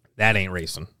 That ain't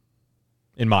racing,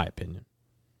 in my opinion.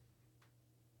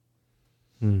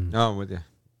 No, I'm with you.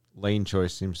 Lane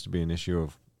choice seems to be an issue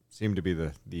seemed to be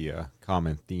the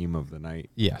common theme of the night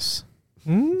Yes.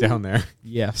 down there.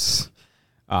 Yes.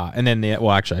 And then,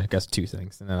 actually, I guess two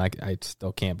things. And then I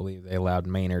still can't believe they allowed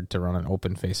Maynard to run an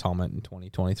open face helmet in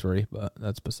 2023, but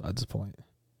that's besides the point.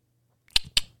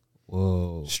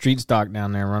 Whoa. Street stock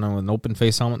down there running with an open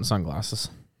face helmet and sunglasses.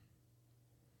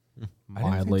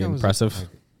 Mildly impressive.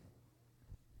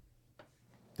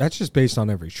 That's just based on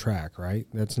every track, right?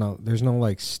 There's no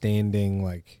like standing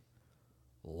like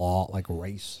law, like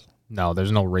race. No,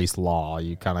 there's no race law.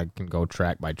 You kind of can go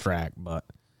track by track, but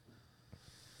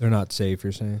They're not safe,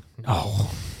 you're saying? no.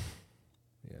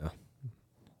 Yeah.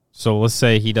 So let's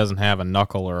say he doesn't have a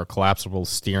knuckle or a collapsible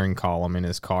steering column in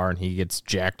his car and he gets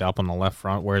jacked up on the left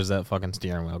front. Where's that fucking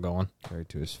steering wheel going? Right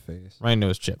to his face. Right into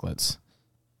his chiclets.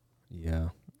 Yeah.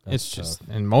 It's just,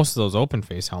 and most of those open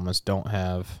face helmets don't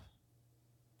have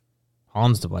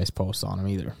Hans device posts on them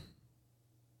either.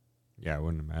 Yeah, I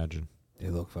wouldn't imagine. They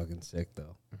look fucking sick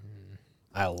though.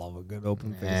 I love a good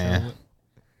open face Yeah. helmet.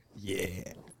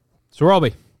 Yeah. So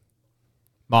Roby,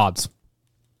 mods.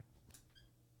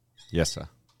 Yes, sir.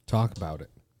 Talk about it.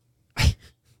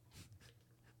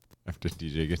 After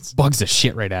DJ gets... Bugs the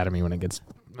shit right out of me when it gets.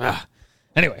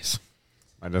 Anyways,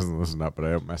 I doesn't listen up, but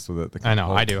I don't mess with it. I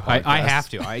know I do. I have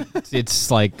to.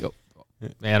 It's like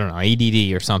I don't know,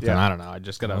 ADD or something. Yeah. I don't know. I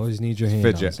just gotta Always need your hand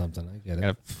Fidget. on something. I get it.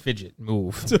 gotta fidget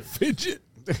move. It's a fidget.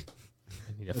 I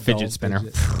need a fidget Adult spinner.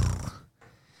 fidget.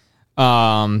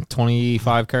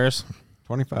 25 cars.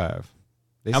 25.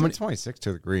 They How said many- 26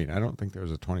 to the green. I don't think there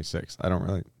was a 26. I don't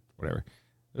really... Whatever.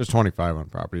 There's 25 on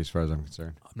property as far as I'm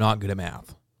concerned. I'm not good at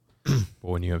math. But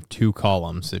when you have two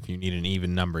columns, if you need an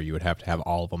even number, you would have to have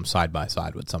all of them side by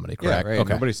side with somebody, correct? Yeah, right.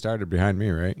 Okay. Nobody started behind me,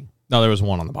 right? No, there was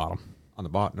one on the bottom. On the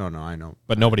bot? No, I know.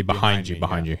 But nobody behind me,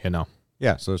 you, you know.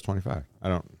 Yeah, so it's 25. I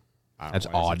don't That's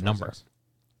know why I said odd number. 26.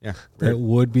 Yeah. That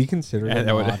would be considered Yeah, an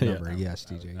that would- odd yeah. number. Yes,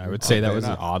 DJ. I would say that Oddly was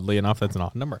enough. oddly enough, that's an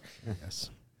odd number. Yes.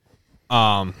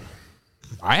 I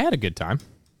had a good time.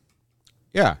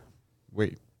 Yeah.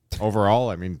 Wait. Overall,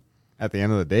 I mean, at the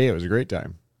end of the day, it was a great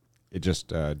time. It just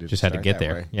didn't Just had to start get that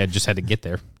there. way. Yeah, just had to get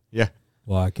there. Yeah.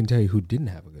 Well, I can tell you who didn't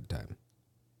have a good time.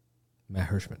 Matt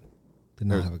Hirschman. Did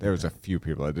not have a good There was a time. few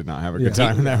people that did not have a good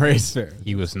time in that race. Fair.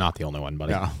 He was not the only one,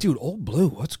 buddy. No. Dude, Old Blue,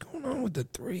 what's going on with the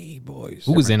 3 boys?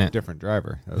 Who was in it? Different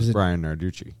driver. That was Was it- Brian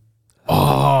Narducci.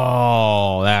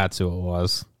 Oh, that's who it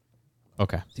was.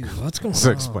 Okay. Dude, what's going This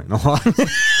on? explain a lot.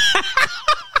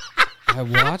 I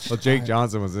watched. Well, Jake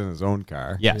Johnson was in his own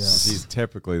car. Yes. He's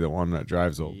typically the one that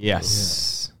drives Old Blue.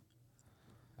 Yes.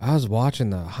 I was watching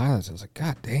the highlights. I was like,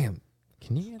 God damn.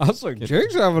 Can you? I was like,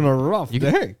 Jake's having a rough You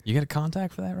day. get a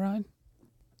contact for that ride?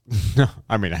 No,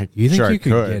 I mean, I You think sure you I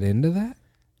could get into that?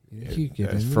 You think you could get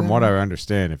into From that? what I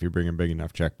understand, if you bring a big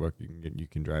enough checkbook, you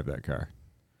can drive that car.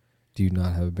 Do you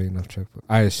not have a big enough checkbook?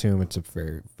 I assume it's a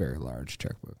very, very large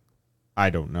checkbook. I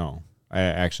don't know. I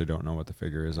actually don't know what the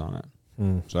figure is on it,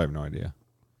 so I have no idea.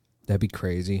 That'd be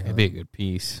crazy. It'd be a good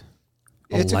piece.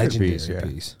 It's a good legendary piece, yeah.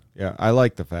 piece. Yeah, I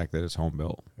like the fact that it's home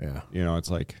built. Yeah. You know, it's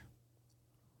like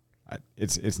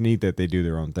it's neat that they do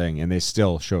their own thing and they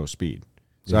still show speed.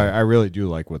 So Yeah. I really do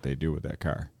like what they do with that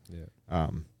car. Yeah.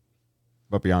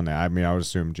 But beyond that, I mean, I would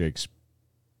assume Jake's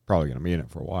probably going to be in it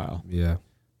for a while. Yeah.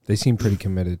 They seem pretty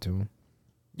committed to him.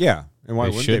 Yeah, and why They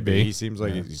wouldn't should they be? be. He seems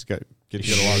like Yeah. he's got get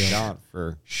a lot of talent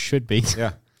for. Should be.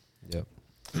 Yeah. Yep.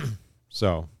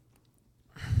 So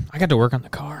I got to work on the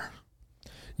car.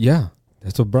 Yeah.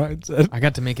 That's what Brian said. I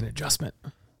got to make an adjustment.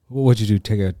 What'd you do?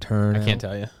 Take a turn? I can't out?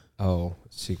 tell you. Oh,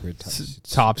 secret.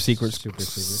 Top secret,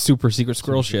 super secret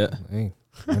squirrel shit. Hey,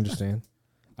 I understand.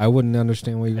 I wouldn't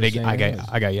understand what you were saying.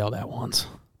 I got yelled at once.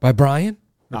 By Brian? Or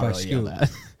Not by really yelled Scoot?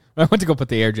 at. I went to go put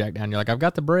the air jack down. You're like, I've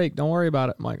got the brake. Don't worry about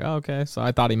it. I'm like, oh, okay. So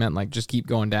I thought he meant like just keep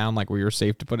going down, like we were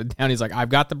safe to put it down. He's like, I've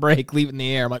got the brake. Leave it in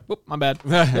the air. I'm like, whoop, my bad.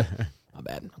 My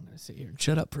bad. I'm gonna sit here and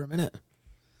shut up for a minute.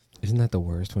 Isn't that the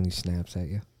worst when he snaps at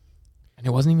you? And it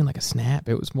wasn't even like a snap.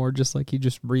 It was more just like he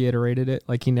just reiterated it.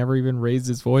 Like he never even raised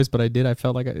his voice, but I did. I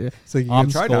felt like It's like I'm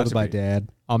tried not scolded to by be. Dad.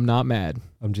 I'm not mad.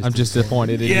 I'm just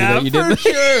disappointed in you that you did for that.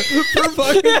 sure. For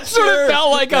fucking That's what it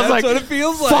felt like. I was like, what it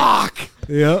feels like. fuck.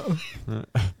 Yeah.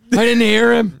 I didn't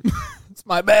hear him. It's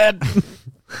my bad.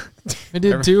 I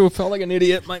did too. Felt like an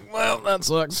idiot. I'm like, well, that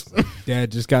sucks.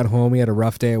 Dad just got home. He had a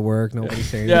rough day at work. Nobody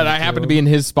saying Yeah, and anything I happened to him. be in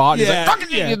his spot. He's Yeah, like,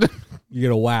 fuck yeah. it. You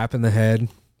get a whap in the head.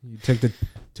 You took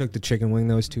the chicken wing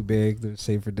that was too big. That was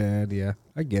saved for Dad. Yeah,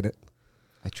 I get it.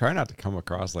 I try not to come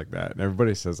across like that, and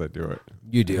everybody says I do it.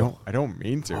 You do. I don't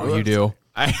mean to. Oh, you do.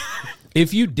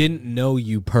 If you didn't know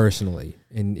you personally,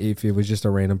 and if it was just a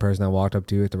random person that walked up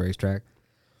to you at the racetrack,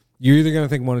 you're either going to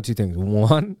think one of two things.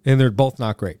 One, and they're both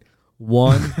not great.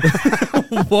 One,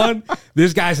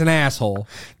 this guy's an asshole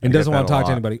and get doesn't want that to a talk to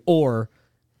lot. anybody. Or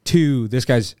two, this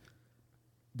guy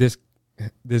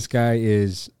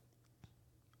is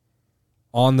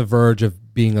on the verge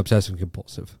of being obsessive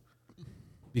compulsive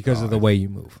because of the way you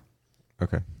move.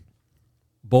 Okay.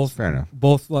 Both Fair enough.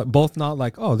 Both not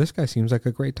like, oh, this guy seems like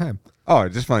a great time. Oh, I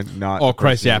just want not. Oh, the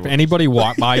Christ, person yeah. who- If anybody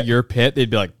walked by your pit, they'd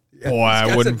be like, boy,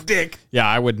 I wouldn't. dick. Yeah,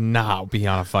 I would not be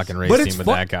on a fucking race But team it's with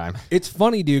fun- that guy. It's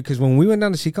funny, dude, because when we went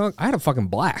down to Seekonk, I had a fucking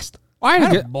blast. I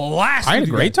had a blast. I had a with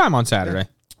you great guys. time on Saturday.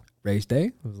 Race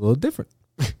day was a little different.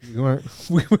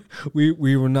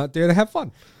 we were not there to have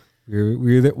fun. We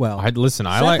were there. Well, Listen,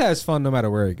 I Seth like has fun no matter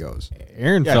where he goes.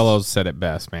 Aaron Yes. Fellows said it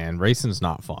best, man. Racing's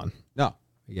not fun. No,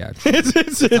 Yeah,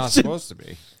 it's not supposed to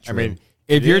be. I mean,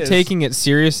 If it you're is. taking it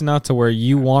serious enough to where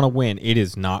you want to win, it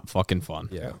is not fucking fun.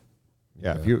 yeah.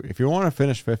 Yeah, if you want to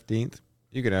finish 15th,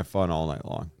 you can have fun all night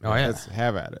long. Oh, yeah. Let's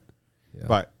have at it. Yeah.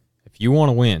 But If you want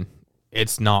to win,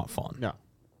 it's not fun. no,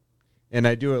 and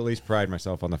I do at least pride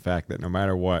myself on the fact that no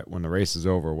matter what, when the race is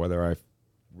over, whether I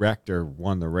wrecked or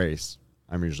won the race,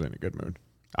 I'm usually in a good mood.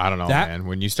 I don't know, That- man.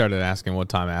 When you started asking what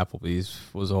time Applebee's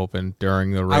was open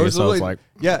during the race, I was like,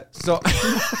 yeah. So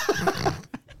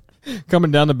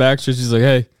coming down the back street, she's like,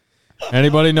 hey,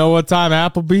 anybody know what time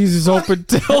Applebee's is open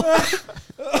till?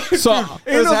 So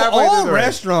And of halfway all through the race.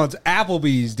 restaurants,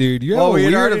 Applebee's, dude. You have Well, a we had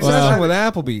weird already obsession said- with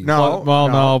Applebee's. No.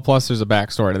 no. Plus, there's a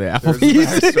backstory to the There's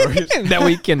a Applebee's that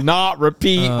we cannot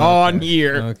repeat on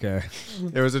here. Okay.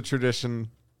 there was a tradition,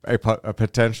 a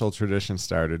potential tradition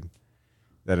started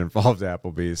that involved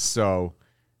Applebee's. So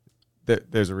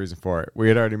there's a reason for it. We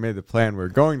had already made the plan. We were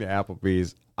going to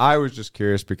Applebee's. I was just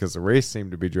curious because the race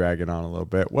seemed to be dragging on a little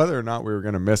bit, whether or not we were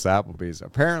going to miss Applebee's.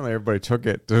 Apparently, everybody took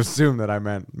it to assume that I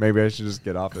meant maybe I should just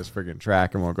get off this friggin'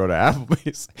 track and we'll go to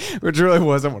Applebee's, which really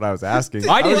wasn't what I was asking.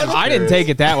 I was didn't. just I didn't curious. take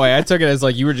it that way. I took it as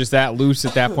like you were just that loose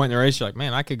at that point in the race. You're like,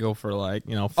 man, I could go for like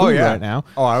food right now.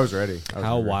 Oh, I was ready.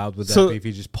 How wild would that So- be if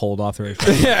he just pulled off the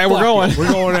racetrack? Yeah, and we're going.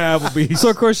 We're going to Applebee's. So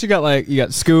of course you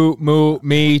got Scoot, Moo,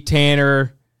 me,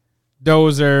 Tanner,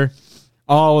 Dozer,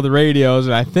 all of the radios,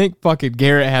 and I think fucking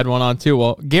Garrett had one on too.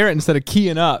 Well, Garrett, instead of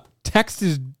keying up, texts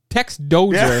his text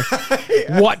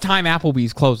Dozer what time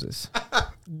Applebee's closes.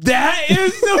 That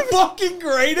is the fucking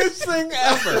greatest thing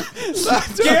ever.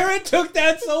 Garrett took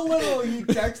that so literal. He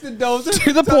texted Dozer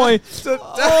To the point,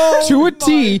 to a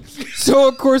T. So,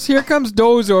 of course, here comes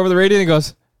Dozer over the radio and he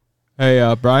goes,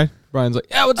 hey, Brian. Brian's like,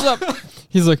 yeah, what's up?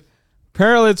 He's like,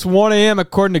 apparently it's 1 a.m.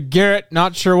 according to Garrett.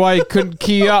 Not sure why he couldn't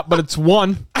key up, but it's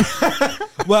 1.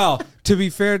 Well, to be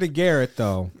fair to Garrett,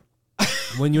 though,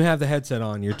 when you have the headset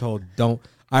on, you're told don't.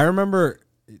 I remember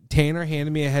Tanner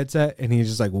handed me a headset, and he's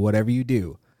just like, whatever you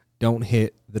do, don't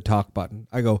hit the talk button.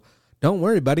 I go, don't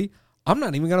worry, buddy. I'm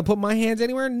not even going to put my hands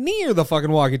anywhere near the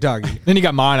fucking walkie-talkie. Then he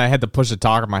got mine. I had to push the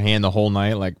talk with my hand the whole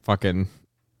night, like fucking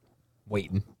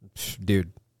waiting.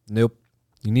 Dude, nope.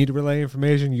 You need to relay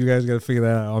information. You guys got to figure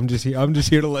that out. I'm just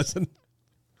here to listen.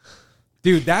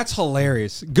 Dude, that's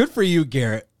hilarious. Good for you,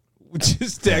 Garrett.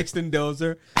 Just texting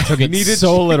Dozer. Took it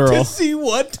so literal. To see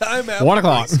what time after 1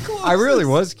 o'clock. I really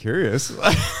was curious.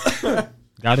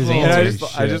 Got his And answer.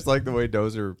 I just like the way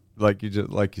Dozer, like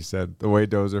you said, the way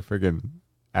Dozer friggin'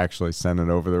 actually sent it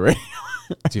over the radio.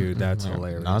 Dude, that's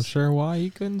hilarious. Not sure why he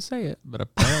couldn't say it, but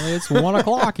apparently it's 1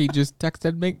 o'clock. He just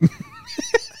texted me.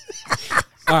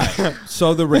 All right,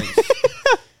 so the race.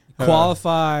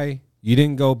 Qualify. You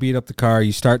didn't go beat up the car.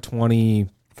 You start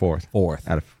 24th.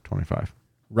 Out of 25.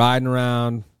 Riding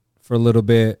around for a little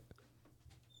bit.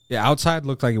 Yeah, outside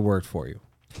looked like it worked for you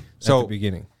at the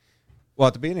beginning. Well,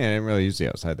 at the beginning, I didn't really use the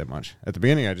outside that much. At the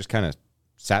beginning, I just kind of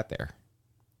sat there.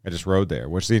 I just rode there,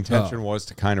 which the intention was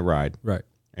to kind of ride. Right.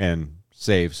 And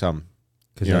save some.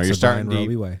 Because you're starting Brian deep.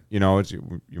 Roby way. You know,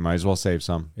 you might as well save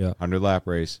some. Yeah. 100-lap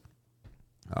race.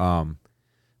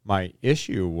 My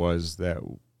issue was that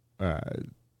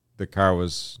the car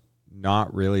was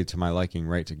not really to my liking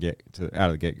right to get out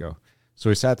of the get-go. So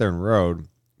we sat there and rode,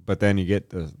 but then you get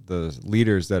the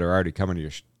leaders that are already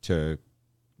coming to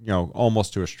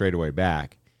almost to a straightaway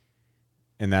back,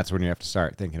 and that's when you have to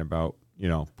start thinking about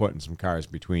putting some cars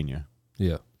between you.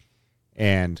 Yeah.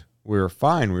 And we were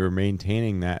fine. We were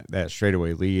maintaining that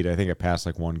straightaway lead. I think I passed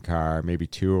like one car, maybe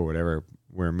two or whatever.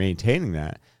 We were maintaining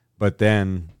that, but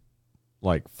then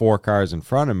like 4 cars in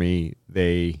front of me,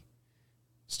 they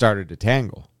started to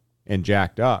tangle and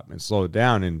jacked up and slowed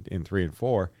down in 3 and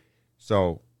 4.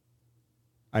 So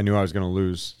I knew I was going to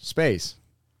lose space.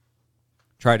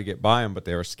 Tried to get by them, but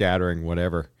they were scattering,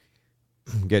 whatever.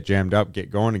 Get jammed up,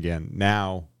 get going again.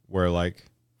 Now we're like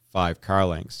 5 car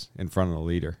lengths in front of the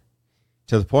leader.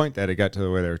 To the point that it got to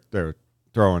the way they're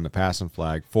throwing the passing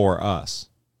flag for us,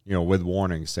 with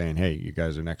warnings saying, hey, you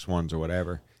guys are next ones or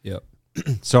whatever. Yep.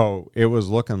 So it was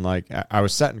looking like I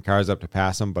was setting cars up to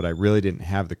pass them, but I really didn't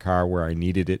have the car where I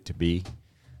needed it to be.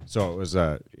 So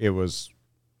it was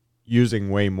using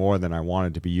way more than I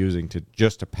wanted to be using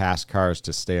to pass cars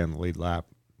to stay on the lead lap,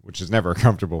 which is never a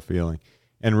comfortable feeling,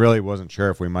 and really wasn't sure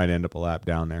if we might end up a lap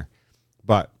down there.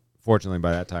 But fortunately,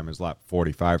 by that time it was lap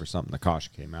 45 or something. The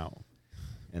caution came out,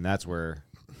 and that's where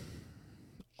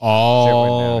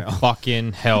all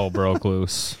fucking hell broke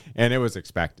loose. And it was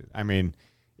expected. I mean,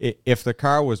 if the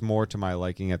car was more to my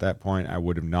liking at that point, I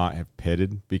would not have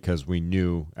pitted because we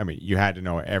knew. I mean, you had to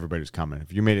know everybody was coming.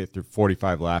 If you made it through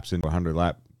 45 laps into a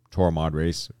 100-lap Tour Mod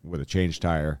race with a change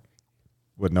tire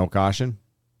with no caution,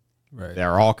 Right.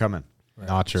 they're all coming. Right.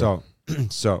 Not true.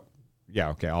 So yeah,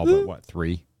 okay, all but what,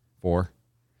 3, 4?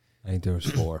 I think there was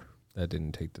 4 that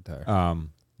didn't take the tire.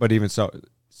 But even so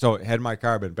had my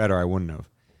car been better, I wouldn't have,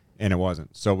 and it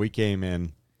wasn't. So we came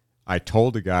in. I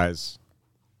told the guys,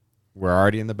 we're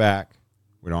already in the back.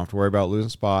 We don't have to worry about losing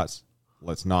spots.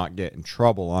 Let's not get in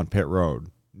trouble on pit road,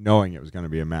 knowing it was going to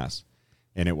be a mess.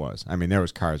 And it was. I mean, there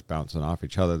was cars bouncing off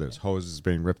each other. There's hoses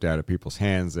being ripped out of people's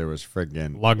hands. There was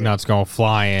friggin' Lug nuts going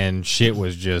flying. Shit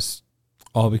was just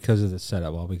all because of the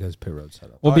setup. All because pit road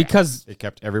setup. well because it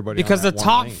kept everybody because on the that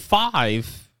top one lane.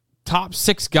 top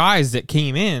 6 guys that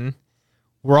came in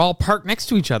were all parked next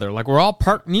to each other. Like we're all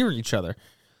parked near each other.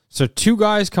 So 2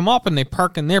 guys come up and they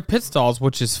park in their pit stalls,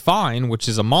 which is fine, which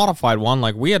is a modified one.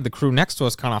 Like we had the crew next to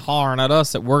us kind of hollering at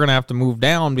us that we're going to have to move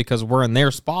down because we're in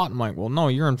their spot. I'm like, well, no,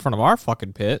 you're in front of our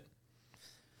fucking pit.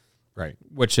 Right.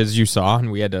 Which, as you saw,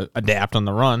 and we had to adapt on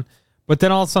the run. But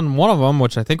then all of a sudden, one of them,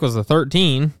 which I think was the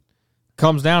 13,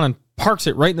 comes down and parks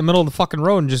it right in the middle of the fucking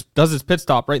road and just does his pit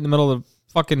stop right in the middle of the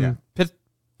fucking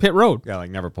pit road. Yeah,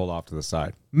 like never pulled off to the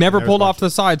side. Never pulled off to the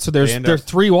side, so they're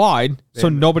 3 wide, so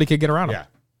nobody could get around them. Yeah.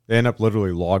 They end up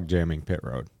literally log jamming pit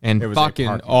road. And It was fucking, a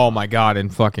parking oh lot. my God,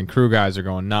 and fucking crew guys are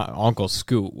going, Uncle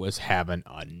Scoot was having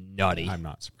a nutty. I'm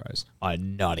not surprised. A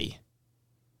nutty.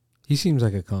 He seems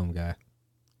like a calm guy.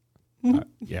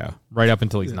 Yeah. Right up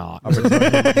until he's not.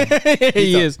 He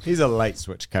He is. He's a light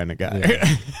switch kind of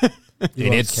guy.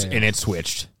 and it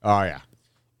switched. Oh yeah,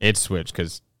 It switched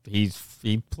because he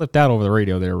flipped out over the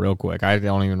radio there real quick. I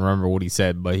don't even remember what he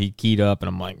said, but he keyed up, and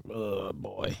I'm like, oh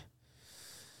boy.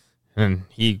 And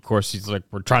of course, he's like,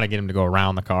 we're trying to get him to go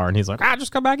around the car, and he's like,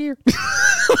 just come back here.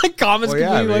 Like comments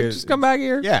completely just come back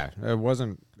here. Yeah, there was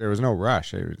no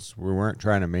rush. We weren't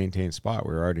trying to maintain spot.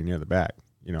 We were already near the back.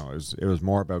 You know, it was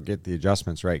more about get the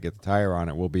adjustments right, get the tire on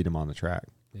it. We'll beat him on the track.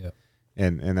 Yeah.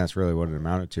 And that's really what it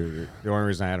amounted to. The only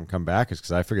reason I had him come back is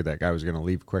because I figured that guy was going to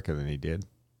leave quicker than he did.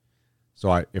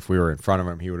 So if we were in front of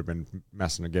him, he would have been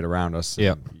messing to get around us.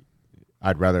 Yep.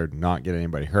 I'd rather not get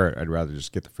anybody hurt. I'd rather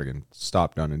just get the friggin'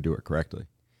 stop done and do it correctly.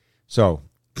 So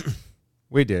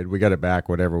we did. We got it back.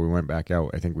 Whatever. We went back out.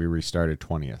 I think we restarted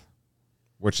 20th,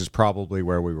 which is probably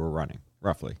where we were running,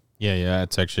 roughly. Yeah.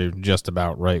 It's actually just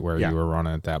about right where you were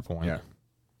running at that point. Yeah.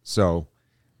 So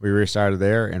we restarted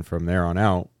there, and from there on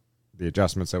out, the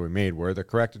adjustments that we made were the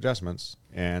correct adjustments,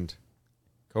 and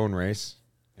cone race,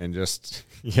 and just,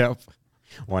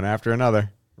 one after another.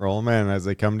 Roll them in as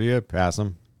they come to you, pass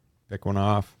them, pick one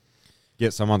off,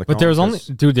 get some on the cone. But there was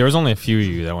only a few of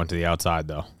you that went to the outside,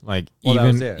 though. Like,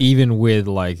 Well, even with,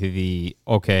 like, the,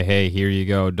 okay, hey, here you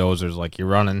go, dozers, like, you're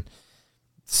running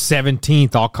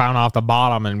 17th, I'll count off the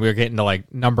bottom, and we're getting to,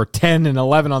 like, number 10 and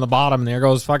 11 on the bottom, and there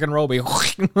goes fucking Roby.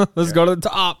 Let's go to the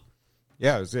top.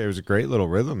 Yeah, it was a great little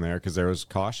rhythm there because there was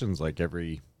cautions like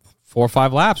every 4 or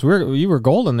 5 laps. You were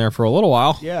golden there for a little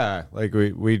while. Yeah, like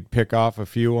we'd pick off a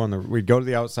few we'd go to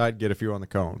the outside, get a few on the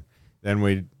cone.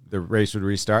 Then the race would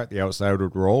restart, the outside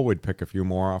would roll, we'd pick a few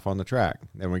more off on the track.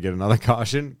 Then we'd get another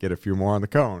caution, get a few more on the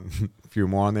cone, a few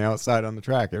more on the outside on the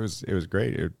track. It was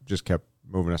great. It just kept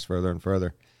moving us further and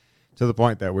further to the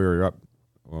point that we were up,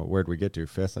 well, where'd we get to?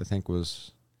 5th, I think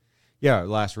was,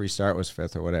 last restart was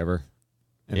 5th or whatever.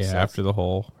 After the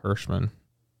whole Hirschman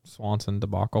Swanson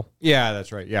debacle. Yeah,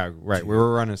 that's right. Yeah, right. We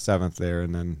were running 7th there,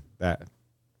 and then that.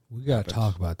 We got to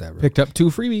talk about that. Picked up 2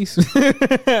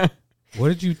 freebies. What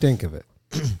did you think of it?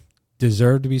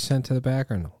 Deserved to be sent to the back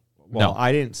or no? Well, No.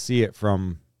 I didn't see it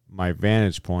from my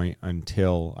vantage point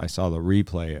until I saw the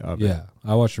replay of it. Yeah,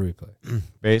 I watched the replay.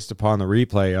 Based upon the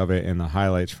replay of it and the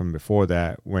highlights from before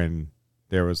that, when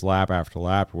there was lap after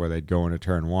lap where they'd go into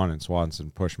turn 1 and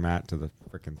Swanson push Matt to the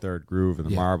freaking 3rd groove in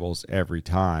the marbles every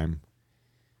time.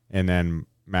 And then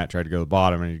Matt tried to go to the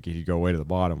bottom and he'd go way to the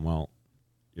bottom. Well,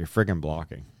 you're freaking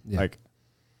blocking. Yeah. Like,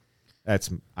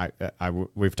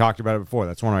 we've talked about it before.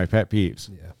 That's one of my pet peeves.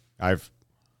 Yeah. I've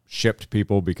shipped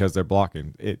people because they're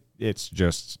blocking. It's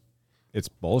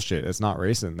bullshit. It's not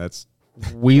racing. That's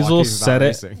Weasel blocking's not said it.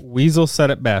 racing. Weasel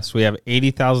said it best. We have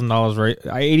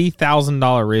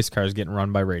 $80,000 race cars getting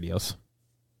run by radios.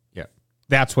 Yeah.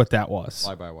 That's what that was.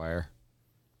 Fly by wire.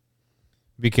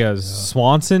 Because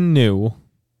Swanson knew,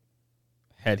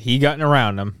 had he gotten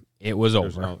around him, it was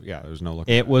There's over. there's no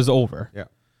looking. It was over. Yeah.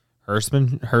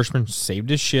 Hirschman saved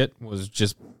his shit, was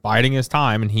just biding his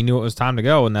time, and he knew it was time to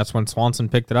go, and that's when Swanson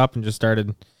picked it up and just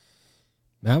started.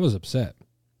 Matt was upset.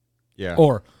 Yeah.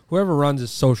 Or whoever runs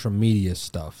his social media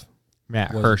stuff.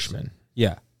 Matt Was Hirschman.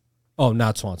 Yeah. Oh,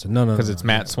 not Swanson. No. Because it's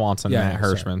Matt Swanson, Yeah, Matt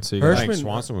sorry. Hirschman. So you I got- think Hirschman-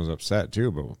 Swanson was upset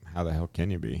too, but how the hell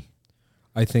can you be?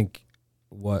 I think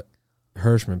what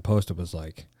Hirschman posted was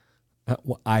like,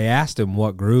 I asked him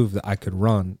what groove that I could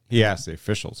run. He asked the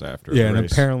officials after. Yeah, the and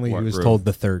race apparently he what was groove. told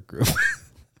the 3rd groove.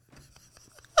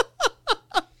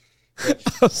 I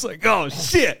was like, oh,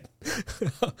 shit.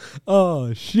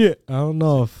 Oh, shit. I don't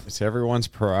know if. It's everyone's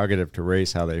prerogative to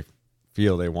race how they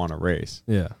feel they want to race.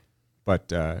 Yeah.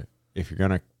 But if you're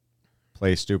going to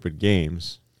play stupid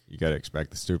games, you got to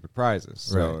expect the stupid prizes.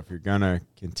 So Right. if you're going to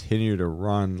continue to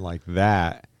run like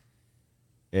that,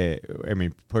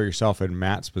 put yourself in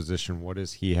Matt's position. What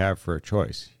does he have for a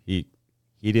choice? He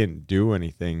didn't do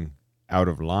anything out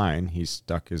of line. He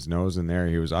stuck his nose in there.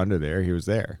 He was under there. He was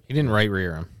there. he didn't right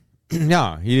rear him.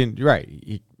 No, he didn't.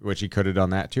 Right. Which he could have done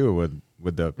that too with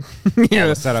the, all the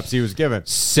setups he was given.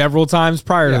 Several times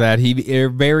prior Yeah. to that, he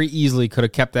very easily could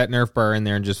have kept that Nerf bar in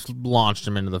there and just launched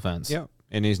him into the fence. Yeah.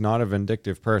 And he's not a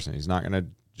vindictive person. He's not going to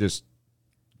just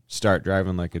start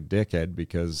driving like a dickhead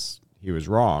because he was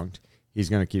wronged. He's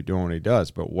going to keep doing what he does.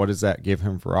 But what does that give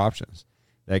him for options?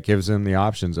 That gives him the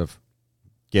options of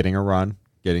getting a run,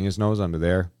 getting his nose under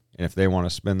there. And if they want to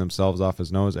spin themselves off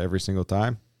his nose every single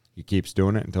time, he keeps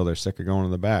doing it until they're sick of going to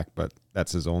the back. But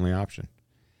that's his only option.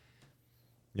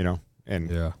 You know? And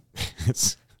Yeah.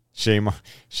 it's shame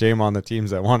on the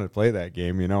teams that want to play that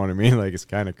game. You know what I mean? Like, it's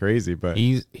kind of crazy, but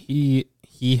He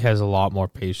has a lot more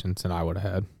patience than I would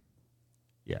have had.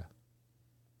 yeah.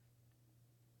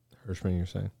 Hirschman, you're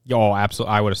saying? Oh,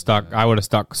 absolutely. I would have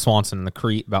stuck Swanson in the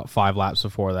Crete about 5 laps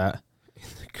before that.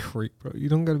 Creek, bro. You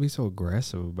don't got to be so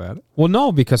aggressive about it. Well,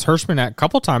 no, because Hirschman a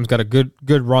couple times got a good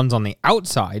runs on the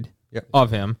outside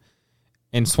of him,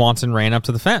 and Swanson ran up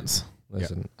to the fence.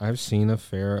 Listen, I've seen a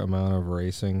fair amount of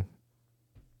racing.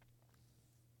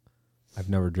 I've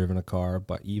never driven a car,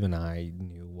 but even I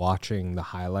knew watching the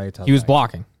highlights. He was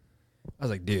blocking. I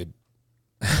was like, dude,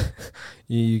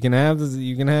 you can have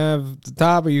the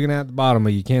top or you can have the bottom,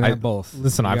 but you can't have both.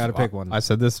 Listen, you got to pick one. I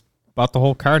said this about the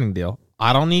whole karting deal.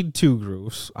 I don't need 2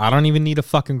 grooves. I don't even need a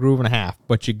fucking groove and a half,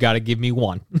 but you got to give me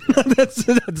 1.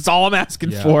 that's all I'm asking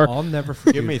for. I'll never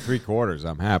forget. Give me 3/4.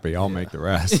 I'm happy. I'll make the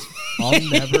rest.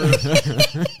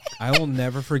 I will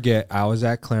never forget. I was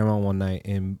at Claremont one night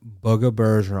and Bugga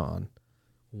Bergeron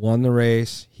won the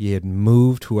race. He had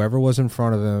moved whoever was in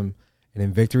front of him, and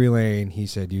in victory lane, he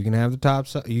said, "You can have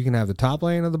the top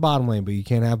lane or the bottom lane, but you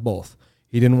can't have both."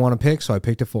 He didn't want to pick, so I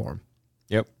picked it for him.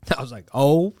 Yep. I was like,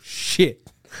 "Oh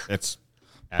shit!" It's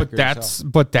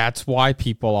But that's why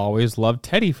people always loved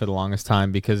Teddy for the longest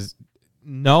time, because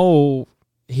no,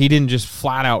 he didn't just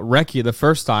flat out wreck you the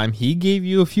first time. He gave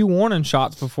you a few warning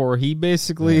shots before he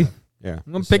basically, yeah.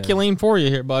 I'm going to pick your lane for you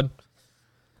here, bud.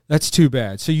 That's too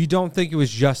bad. So you don't think it was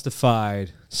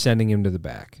justified sending him to the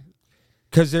back?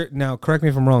 Because now, correct me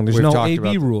if I'm wrong. There's We've no talked AB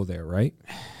about rule there, right?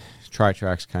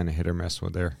 Tri-Track's kind of hit or miss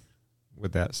with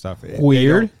that stuff.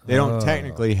 Weird. They don't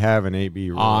technically have an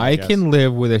AB rule. I guess. can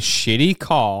live with a shitty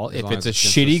call if long it's as a it's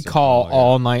shitty consistent call call, yeah.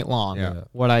 all night long. Yeah.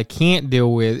 What I can't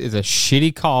deal with is a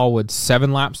shitty call with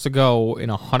 7 laps to go in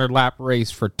a 100-lap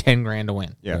race for $10,000 to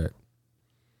win. Yeah. Right.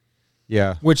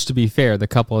 Yeah. Which, to be fair, the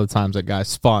couple of times that guy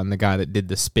spun, the guy that did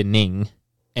the spinning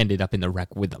ended up in the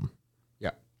wreck with him.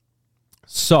 Yeah.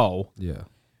 So, Yeah.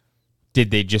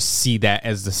 did they just see that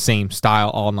as the same style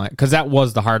all night? Because that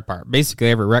was the hard part. Basically,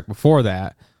 every wreck before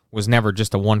that was never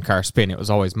just a one-car spin. It was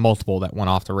always multiple that went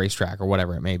off the racetrack or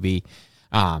whatever it may be.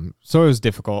 So it was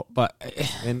difficult. But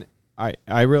And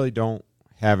I really don't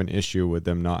have an issue with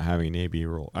them not having an AB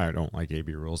rule. I don't like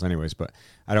AB rules anyways, but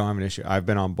I don't have an issue. I've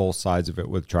been on both sides of it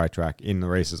with Tri-Track in the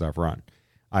races I've run.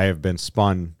 I have been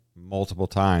spun multiple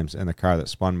times, and the car that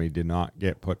spun me did not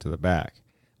get put to the back.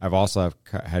 I've also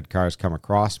had cars come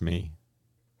across me.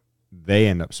 They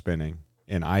end up spinning,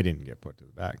 and I didn't get put to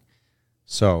the back.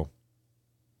 So,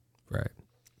 Right.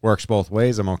 works both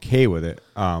ways. I'm okay with it.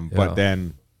 But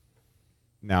then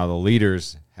now the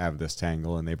leaders have this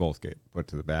tangle, and they both get put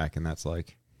to the back, and that's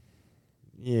like,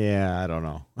 yeah, I don't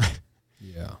know.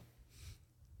 Yeah.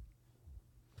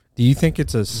 Do you think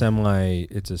it's a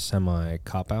semi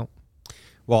cop out?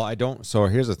 Well, I don't. So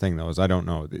here's the thing, though, is I don't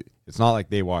know. It's not like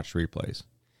they watch replays.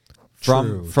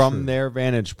 From their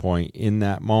vantage point in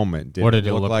that moment, What did it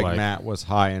it look look like like? Matt was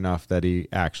high enough that he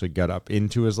actually got up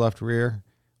into his left rear?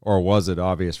 Or was it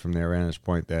obvious from their vantage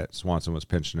point that Swanson was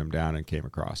pinching him down and came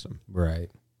across him?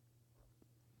 Right.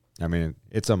 I mean,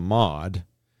 it's a mod.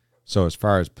 So as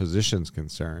far as position's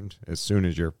concerned, as soon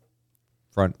as your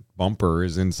front bumper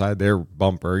is inside their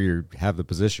bumper, you have the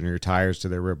position, or your tires to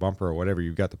their rear bumper or whatever,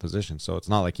 you've got the position. So it's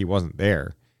not like he wasn't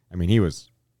there. I mean, he was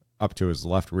up to his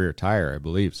left rear tire, I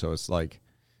believe. So it's like,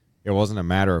 it wasn't a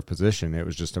matter of position. It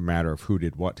was just a matter of who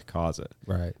did what to cause it.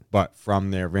 Right. But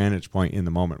from their vantage point in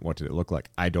the moment, what did it look like?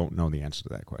 I don't know the answer to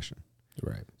that question.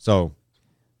 Right. So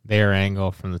their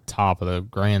angle from the top of the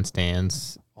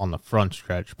grandstands on the front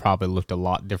stretch probably looked a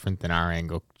lot different than our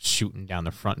angle shooting down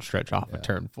the front stretch off of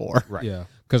turn 4. right. Yeah.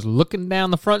 Because looking down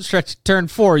the front stretch of turn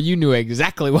 4, you knew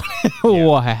exactly what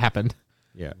happened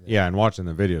Yeah, and watching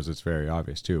the videos, it's very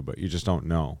obvious too, but you just don't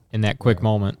know. in that quick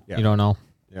moment. Yeah. You don't know.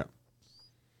 Yeah.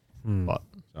 But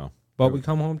But we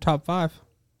come home top 5.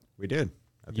 We did.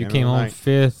 At the you end came of the home night.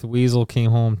 5th. Weasel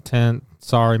came home 10th.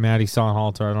 Sorry, Matty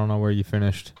Sonhalter. I don't know where you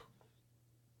finished.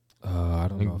 I I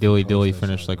don't know. think if Dilly he Dilly posted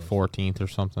finished like something. 14th or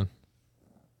something.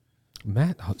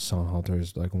 Matt Sonhalter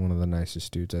is like one of the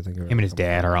nicest dudes I think. I've Him ever and his come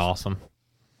dad are across. awesome.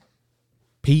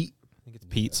 Pete. I think it's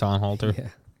Pete Sonhalter. Yeah.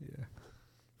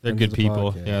 They're Friends good of the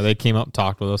people. podcast. Yeah, they came up and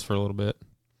talked with us for a little bit.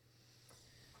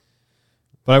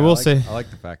 But I will say, I like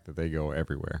the fact that they go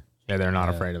everywhere. yeah, they're not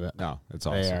afraid of it. No, it's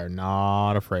They awesome. are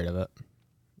not afraid of it.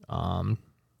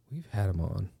 We've had him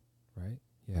on, right?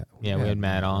 Yeah. Yeah, we had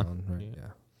Matt on. Right. Yeah.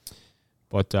 Yeah.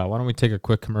 But why don't we take a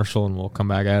quick commercial and we'll come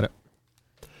back at it.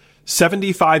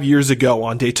 75 years ago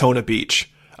on Daytona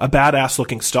Beach, a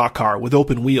badass-looking stock car with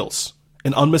open wheels,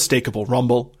 an unmistakable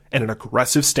rumble, and an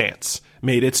aggressive stance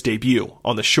made its debut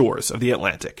on the shores of the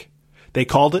Atlantic. They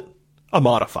called it a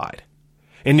Modified.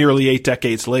 And nearly 8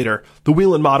 decades later, the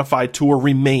Wheel and Modified Tour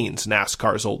remains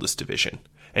NASCAR's oldest division,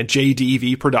 and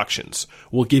JDV Productions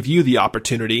will give you the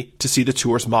opportunity to see the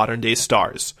tour's modern-day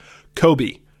stars,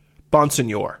 Kobe,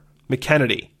 Bonsignor,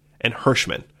 McKennedy, and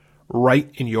Hirschman, right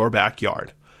in your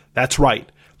backyard. That's right.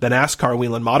 The NASCAR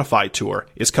Whelen Modified Tour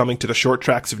is coming to the short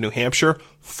tracks of New Hampshire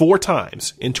 4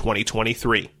 times in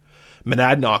 2023.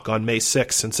 Monadnock on May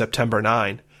 6 and September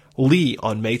 9, Lee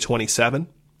on May 27,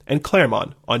 and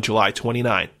Claremont on July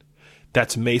 29.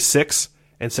 That's May 6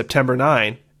 and September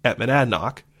 9 at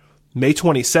Monadnock, May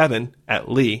 27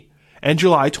 at Lee, and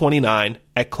July 29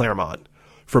 at Claremont.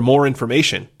 For more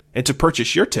information and to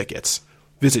purchase your tickets,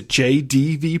 visit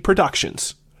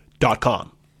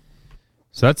jdvproductions.com.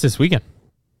 So that's this weekend.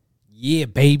 Yeah,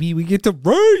 baby, we get to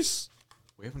race.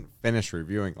 We haven't finished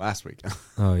reviewing last week.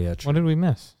 Oh, yeah, true. What did we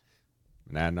miss?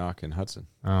 Monadnock and Hudson.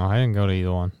 Oh, I didn't go to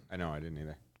either one. I know, I didn't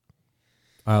either.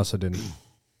 I also didn't.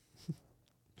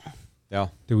 Yeah.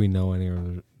 Do we know any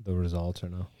of the results or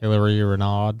no? Hillary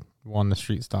Renaud won the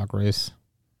street stock race.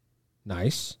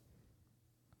 Nice.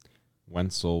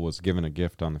 Wenzel was given a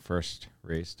gift on the first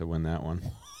race to win that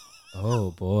one.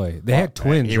 Oh, boy. They had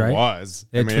twins, He right? was.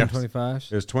 They had it twin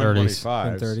 25s? It was twin 30s.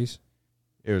 25s. Twin 30s?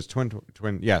 It was twin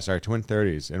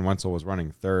 30s. And Wenzel was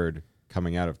running third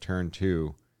coming out of turn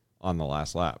 2 on the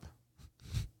last lap.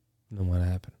 Then what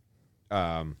happened?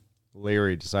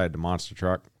 Leary decided to monster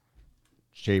truck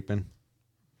Chapin.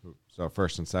 So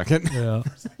first and second. Yeah.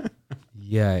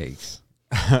 Yikes.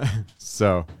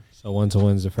 So Wenzel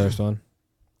wins the first one?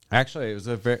 actually,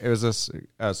 it was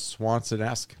a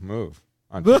Swanson-esque move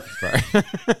on Chapin's part.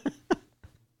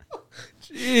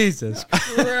 Jesus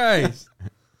Christ.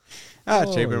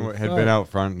 Chapin Holy had fuck. been out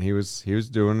front. And he was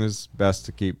doing his best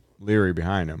to keep Leary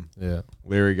behind him. Yeah.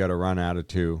 Leary got a run out of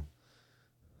 2.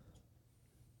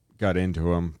 Got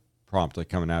into him promptly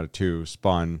coming out of 2.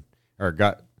 Spun or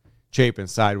got Chapin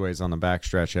sideways on the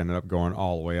backstretch. Ended up going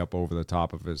all the way up over the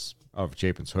top of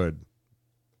Chapin's hood,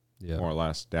 Yeah. more or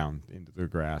less down into the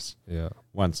grass. Yeah.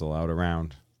 Wenzel out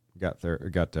around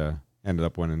ended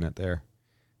up winning it there.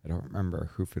 I don't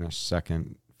remember who finished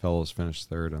second. Fellows finished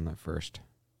third on that first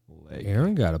leg.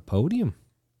 Aaron got a podium.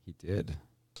 He did.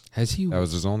 Has he? That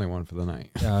was his only one for the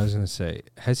night. Yeah, I was going to say.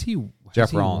 Has he?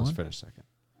 Jeff he Rollins won? finished second.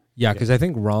 Yeah, because I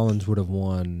think Rollins would have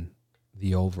won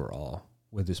the overall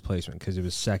with his placement because it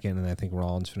was second, and I think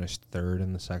Rollins finished third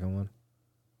in the second one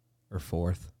or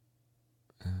fourth.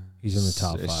 He's in the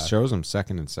top It 5. shows him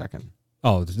second and second.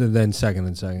 Oh, then second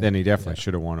and second. Then he definitely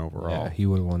should have won overall. Yeah, he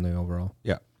would have won the overall.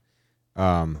 Yep,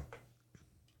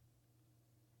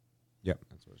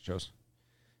 that's what it shows.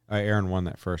 Aaron won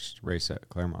that first race at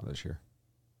Claremont this year.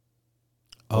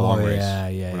 The long race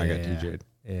yeah. when I got DJ'd.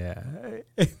 Yeah.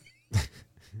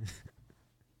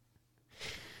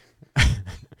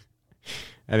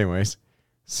 Anyways,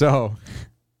 so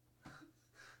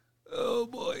Oh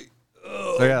boy.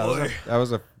 so yeah, that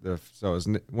was it was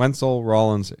Wenzel,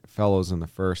 Rollins, Fellows in the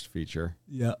first feature.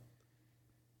 Yeah.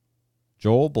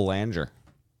 Joel Belanger,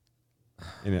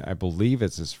 and I believe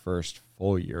it's his first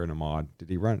full year in a mod. Did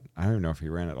he run? I don't know if he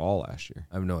ran at all last year,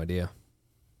 I have no idea.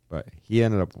 but he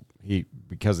ended up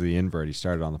because of the invert, he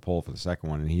started on the pole for the second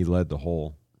one, and he led the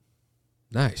whole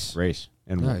Nice. race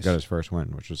and Nice. got his first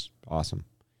win, which was awesome.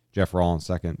 Jeff Rollins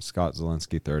second, Scott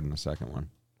Zielinski third in the second one.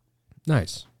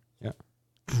 Nice. Yeah.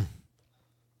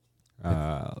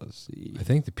 Let's see. I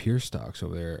think the pure stocks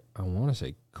over there, I want to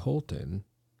say Colton.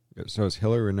 So it's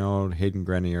Hillary Renaud, Hayden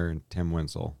Grenier, and Tim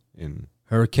Wenzel in,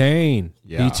 Hurricane.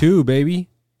 Yeah. P2, baby.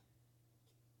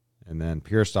 and then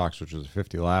Pure Stocks, which was a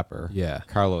 50 lapper. Yeah.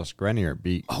 Carlos Grenier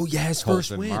beat Oh, yeah, his Colton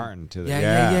first win. Martin to the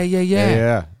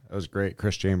Yeah. That was great.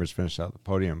 Chris Chambers finished out the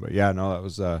podium, but yeah, no, that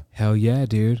was Hell yeah,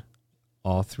 dude.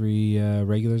 All 3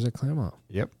 regulars at Claremont.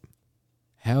 yep.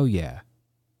 Hell yeah.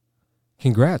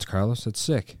 Congrats, Carlos. That's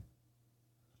sick.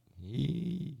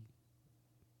 He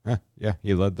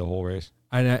led the whole race.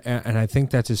 And I think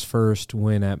that's his first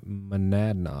win at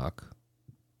Monadnock,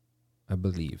 I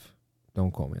believe.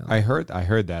 Don't quote me on that. I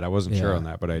heard that. I wasn't sure Yeah. on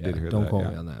that, but I did hear Don't that. quote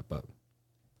me on that, but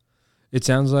it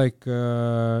sounds like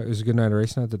it was a good night of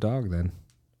racing at the Dog then.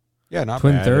 Yeah, not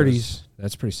Twin bad. 30s.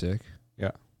 That's pretty sick.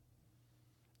 Yeah.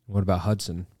 What about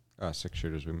Hudson? 6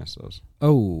 shooters, we missed those.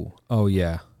 Oh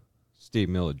yeah. Steve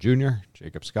Miller Jr.,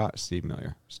 Jacob Scott, Steve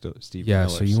Miller. Steve Yeah, Miller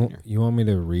so Sr. you want me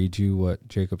to read you what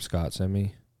Jacob Scott sent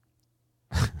me?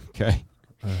 Okay.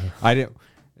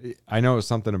 I know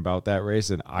something about that race,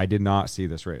 and I did not see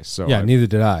this race. So Yeah, neither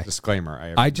did I. disclaimer. I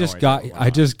have I no just idea got what went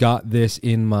on. just got this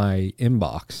in my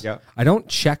inbox. Yep. I don't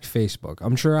check Facebook.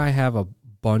 I'm sure I have a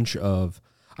bunch of.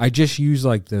 I just use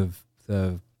like the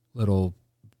little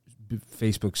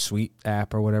Facebook Suite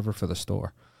app or whatever for the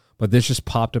store, but this just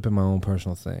popped up in my own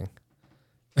personal thing.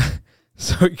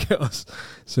 So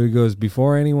he goes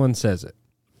before anyone says it.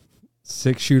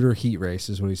 6-shooter heat race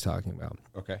is what he's talking about.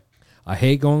 Okay. I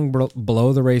hate going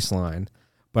below the race line,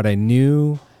 but I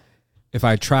knew If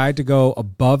I tried to go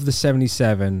above the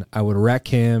 77, I would wreck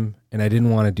him, and I didn't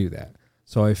want to do that.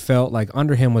 So I felt like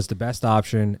under him was the best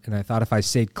option, and I thought if I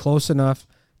stayed close enough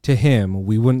to him,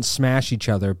 we wouldn't smash each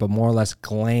other, but more or less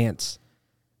glance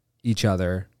each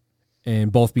other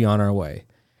and both be on our way.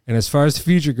 And as far as the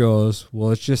future goes, well,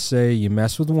 let's just say you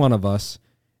mess with one of us,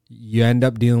 you end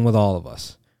up dealing with all of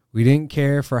us. We didn't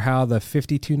care for how the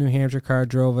 52 New Hampshire car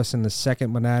drove us in the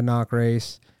second Monadnock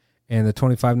race, and the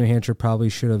 25 New Hampshire probably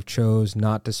should have chose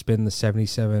not to spin the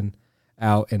 77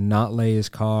 out and not lay his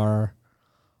car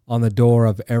on the door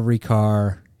of every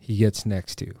car he gets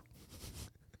next to.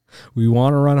 We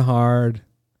want to run hard,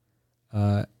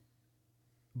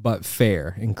 but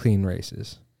fair and clean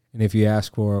races. And if you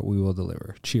ask for it, we will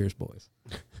deliver. Cheers, boys.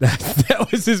 That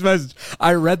was his message.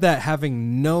 I read that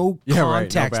having no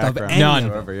context of any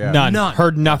None. of it. None.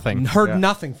 Heard nothing. Heard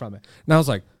nothing from it. And I was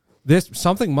like,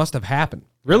 something must have happened.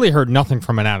 Really heard nothing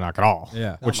from an Monadnock at all.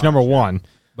 Yeah. Which, number one,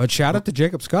 But shout out to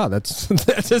Jacob Scott. That's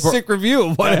a sick review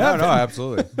of what happened. No,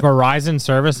 absolutely. Verizon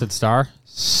service at Star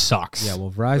sucks. Yeah,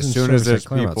 well, Verizon As soon as service there's at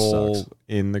Claremont people sucks.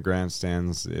 in the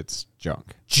grandstands, it's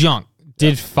junk. Junk.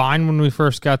 Did fine when we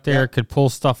first got there. Could pull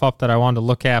stuff up that I wanted to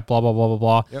look at, blah, blah, blah, blah,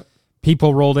 blah. Yep.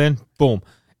 People rolled in. Boom.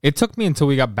 It took me until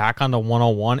we got back onto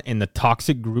 101 and the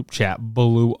toxic group chat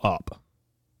blew up.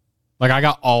 Like, I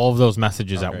got all of those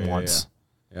messages at once.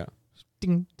 Yeah.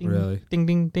 Ding, ding, Really? ding,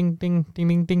 ding, ding, ding, ding,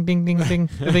 ding, ding, ding, ding, ding,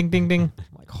 ding, ding, ding.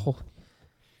 I'm like, oh,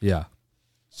 Yeah.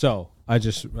 So I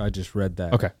just read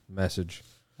that message.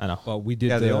 I know. But we did.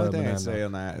 Yeah, the only thing I'd banana. say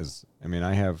on that is, I mean,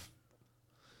 I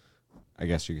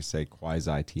guess you could say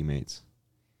quasi teammates.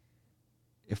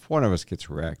 If one of us gets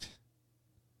wrecked,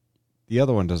 the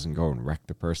other one doesn't go and wreck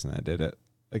the person that did it.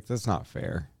 Like, that's not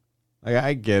fair. Like,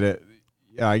 I get it.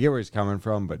 Yeah, I get where he's coming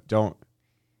from, but don't.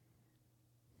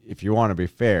 If you want to be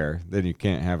fair, then you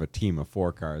can't have a team of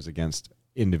 4 cars against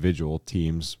individual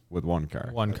teams with 1 car.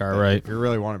 One car, right. If you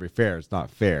really want to be fair, it's not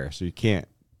fair. So you can't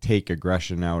take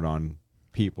aggression out on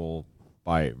people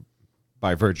by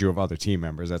virtue of other team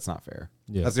members. That's not fair.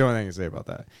 Yeah. That's the only thing I can say about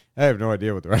that. I have no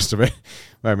idea what the rest of it.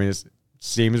 But I mean, it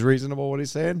seems reasonable what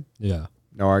he's saying. Yeah.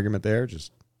 No argument there.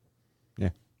 Just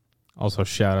Also,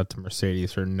 shout out to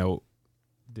Mercedes. Her note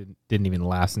didn't even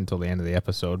last until the end of the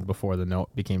episode before the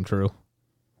note became true.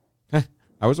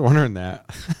 I was wondering that.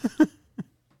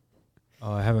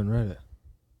 Oh, I haven't read it.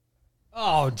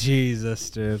 Oh, Jesus,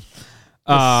 dude.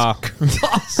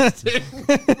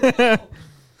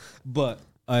 But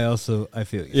I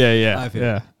feel you. Yeah. I feel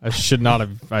you. I shouldn't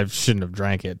have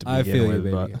drank it to begin I feel with.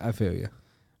 you, baby. But, I feel you.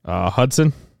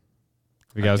 Hudson,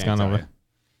 have you guys can't gone tell over?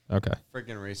 Okay,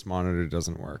 Freaking race monitor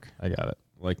doesn't work I got it.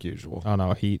 like usual. Oh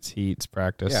no, heats,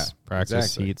 practice, Yeah, practice,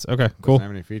 exactly. heats. Okay, Doesn't cool. have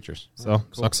any features. So Cool.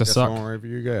 sucks to Guess I suck. won't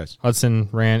review you guys. Hudson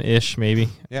ran ish, maybe.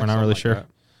 Yeah, We're not really sure. that.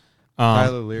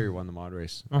 Tyler Leary won the mod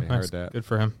race. I nice. heard that. Good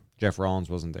for him. Jeff Rollins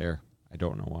wasn't there. I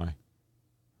don't know why.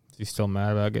 Is he still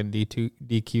mad about getting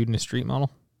DQ'd in a street model?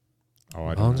 Oh,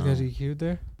 I Holmes got DQ'd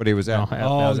there? But he was No, at. that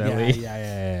was at Lee.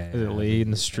 yeah. Is it Lee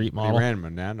in the street But he model? ran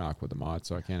Monadnock with the mod,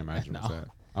 so I can't imagine what's No. that.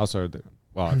 Also,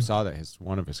 I saw that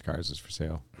one of his cars is for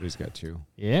sale. But he's got 2.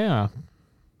 Yeah,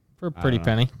 for a pretty know.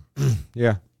 penny.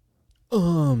 Yeah.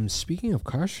 Speaking of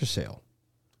cars for sale,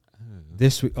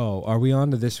 this week. Oh, are we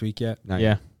on to this week yet? Not Yeah.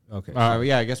 yet. Okay.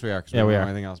 Yeah, I guess we are. 'Cause Yeah, don't we know are.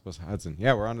 Anything else but Hudson?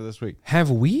 Yeah, we're on to this week.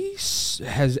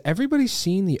 Has everybody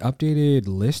seen the updated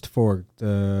list for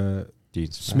the Dean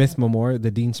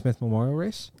the Dean Smith Memorial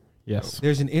race? Yes.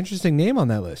 There's an interesting name on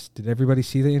that list. Did everybody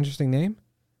see the interesting name?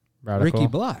 Radical. Ricky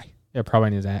Bly. Yeah, probably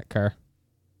in his at car.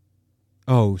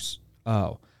 Oh.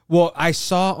 Well, I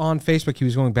saw on Facebook he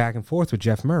was going back and forth with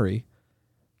Jeff Murray.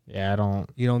 Yeah, I don't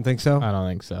You don't think so?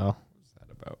 think so. What's that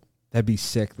about? That'd be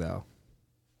sick, though.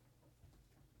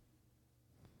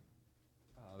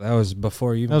 That was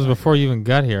before you. That was before you even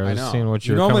got here. I I was know. seeing what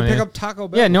You you were normally coming pick in. up Taco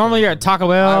Bell. Yeah, normally you're at Taco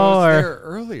I Bell was or there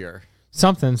earlier.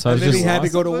 something. So I was And then just he had to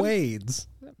go to something? Wade's.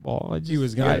 well, I just, He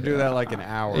was You got gonna to do that like an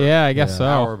hour. Yeah, I guess Yeah. so.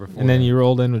 Hour before and then that. you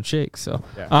rolled in with shakes. So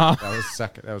Yeah. Uh, That was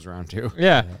second. That was round 2.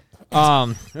 yeah.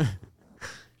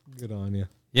 Good on you.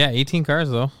 Yeah, 18 cars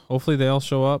though. Hopefully they all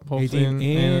show up. Hopefully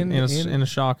 18 in a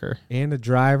shocker. And a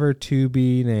driver to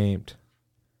be named.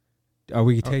 Are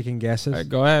we taking guesses? All right,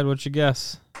 go ahead. What's your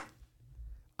guess?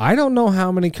 I don't know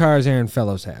how many cars Aaron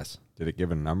Fellows has. Did it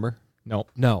give a number? Nope.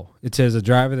 No, it says a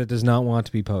driver that does not want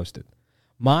to be posted.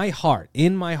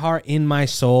 In my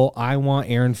soul, I want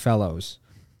Aaron Fellows,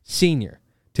 Sr.,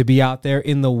 to be out there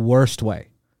in the worst way.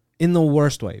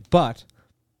 But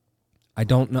I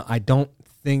don't know. I don't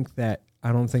think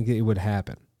it would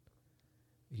happen.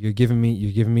 You're giving me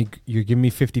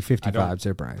 50-50 I don't- vibes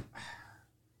there, Brian.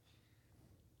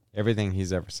 Everything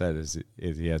he's ever said is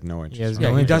he has no interest. He has in no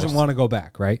Yeah, he it. interest. doesn't want to go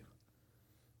back, right?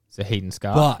 Is it Hayden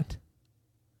Scott?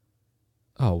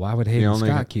 But why would Hayden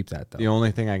Scott keep that though? The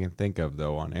only thing I can think of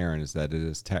though on Aaron is that it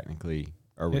is technically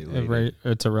a related.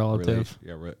 It's a relative.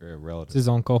 A relative. It's his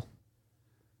uncle.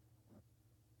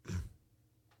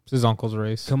 It's his uncle's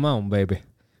race. Come on, baby.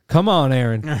 Come on,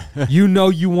 Aaron. You know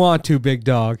you want to, big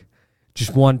dog.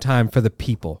 Just one time for the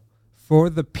people. For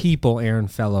the people, Aaron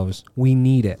Fellows. We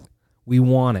need it. We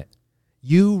want it.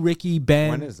 You, Ricky,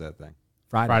 Ben. When is that thing?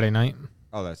 Friday night.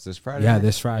 Oh, that's this Friday. Yeah, night?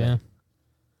 this Friday. Yeah.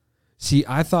 See,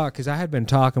 I thought, because I had been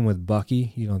talking with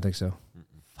Bucky. You don't think so?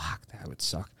 Fuck, that would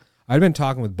suck. I'd been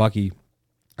talking with Bucky.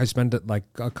 I spent it like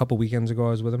a couple weekends ago.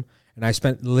 I was with him. And I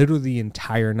spent literally the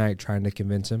entire night trying to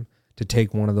convince him to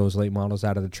take one of those late models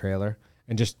out of the trailer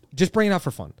and just bring it out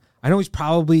for fun. I know he's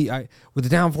probably with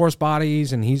the downforce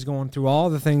bodies and he's going through all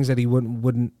the things that he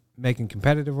wouldn't make him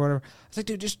competitive or whatever. I was like,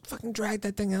 dude, just fucking drag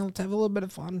that thing out. Let's have a little bit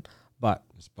of fun. But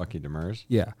It's Bucky Demers.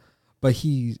 yeah, but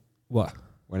what?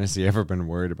 When has he ever been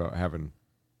worried about having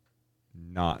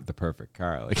not the perfect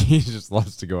car? Like he just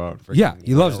loves to go out. And Yeah,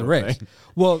 he loves the nail race. thing.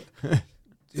 Well,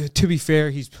 to be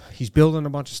fair, he's building a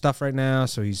bunch of stuff right now,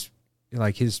 so he's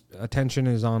like his attention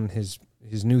is on his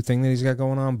new thing that he's got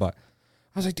going on. But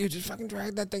I was like, dude, just fucking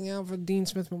drag that thing out for the Dean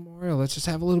Smith Memorial. Let's just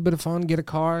have a little bit of fun. Get a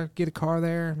car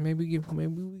there. Maybe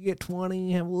we get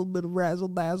 20. Have a little bit of razzle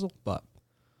dazzle. But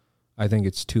I think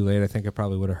it's too late. I think I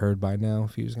probably would have heard by now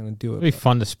if he was going to do it. It'd be but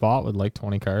fun to spot with like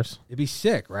 20 cars. it'd be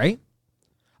sick, right?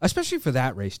 Especially for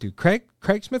that race, dude. Craig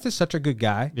Smith is such a good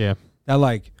guy Yeah. that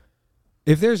like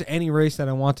if there's any race that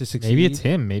I want to succeed, Maybe it's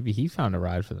him. Maybe he found a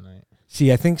ride for the night.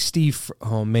 See, I think Steve.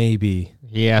 Maybe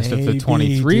He asked if Maybe, the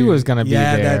 23 dude. was going to be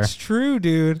Yeah, there. that's true,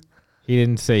 dude. He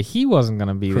didn't say he wasn't going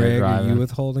to be there Craig, are driving. you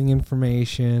withholding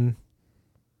information?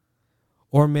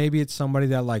 Or maybe it's somebody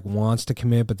that like wants to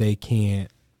commit, but they can't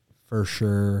for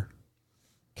sure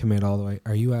commit all the way.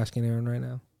 Are you asking Aaron right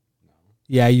now? No.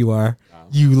 Yeah, you are. No.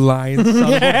 You lying son of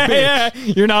a bitch. Yeah,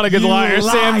 you're not a good You liar,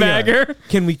 sandbagger.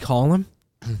 Can we call him?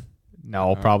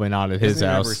 No, probably not at his Doesn't even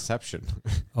have house. reception.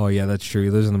 Oh yeah, that's true. He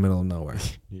lives in the middle of nowhere.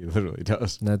 He literally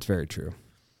does. That's very true.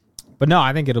 But no,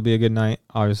 I think it'll be a good night.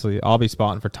 Obviously, I'll be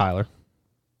spotting for Tyler.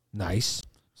 Nice.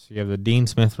 So you have the Dean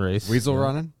Smith race. Weasel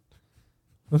running.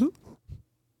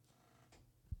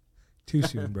 Too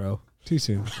soon, bro. Too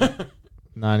soon.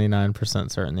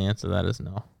 99% certain the answer to that is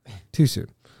no. Too soon.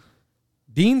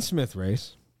 Dean Smith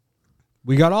race.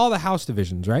 We got all the house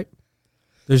divisions, right?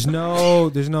 There's no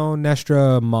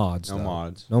Nestra mods. No though.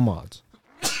 mods. No mods.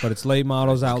 But it's late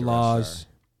models, outlaws.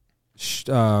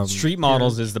 Street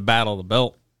models is the battle of the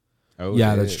belt. Oh,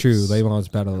 Yeah, it that's is. true. Late models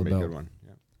battle That'd of be the a good belt. one.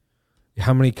 Yeah.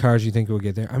 How many cars do you think will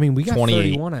get there? I mean, we got 28.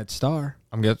 31 at Star.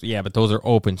 I'm guessing, yeah, but those are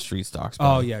open street stocks.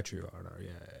 Oh yeah, true. Oh, no,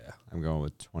 yeah. I'm going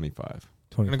with 25.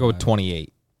 I'm gonna go with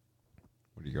 28.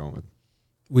 What are you going with?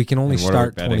 We can only And what are we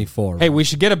start betting? 24. Hey, we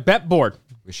should get a bet board.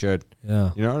 We should.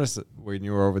 Yeah. You notice that when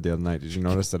you were over the other night, did you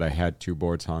notice that I had two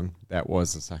boards hung? That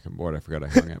was the second board. I forgot I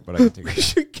hung it, but I can take We it.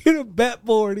 should get a bet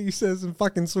board, he says, and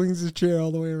fucking swings his chair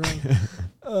all the way around.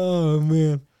 Oh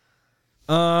man.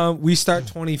 We start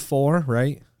 24,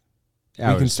 right? Yeah, we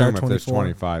I would can start assume if there's 24.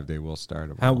 25, they will start.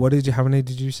 them How all. how many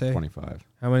did you say? 25.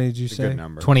 How many did you It's a say? good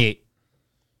number. 28.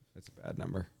 That's a bad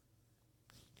number.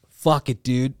 Fuck it,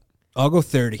 dude. I'll go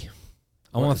 30.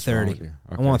 I What want is wrong 30. with you?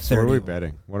 I want So what are 30. we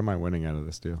betting? What am I winning out of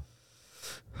this deal?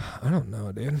 I don't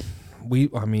know, dude.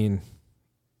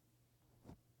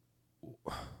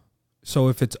 So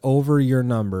if it's over your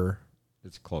number,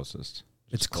 It's closest.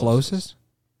 it's closest?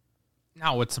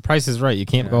 No, it's the price is right. You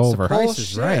can't Yeah, go it's the over. price. Price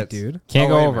is Bullshit. right, dude.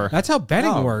 Can't Oh, wait go a over. minute. That's how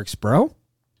betting No. works, bro.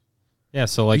 Yeah,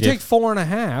 so like You take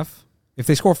 4.5. If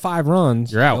they score 5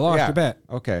 runs, You're out. You lost Yeah. your bet.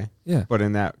 Okay. Yeah. But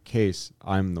in that case,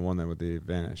 I'm the one that with the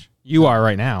advantage. you are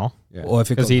right now Yeah. Well, if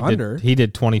it because goes he under,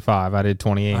 did 25. I did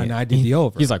 28. and I did the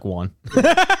over. He's like one.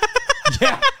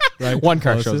 right, One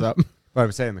car closest. shows up. But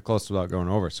I'm saying the closest without going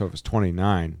over. So if it's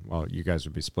 29, well, you guys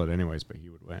would be split anyways, but he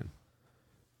would win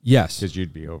Yes. because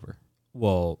you'd be over.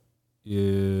 Well,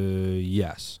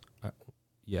 yes.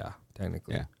 Yeah,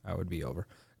 technically, Yeah. I would be over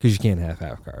because you can't have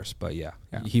half cars. But yeah,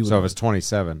 he would. So if it's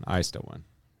 27, I still win.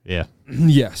 Yeah.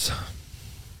 yes.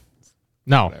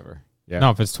 No. Whatever. Yeah.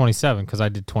 No, if it's 27 because I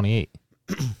did 28.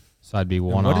 So I'd be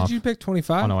one What off. did you pick?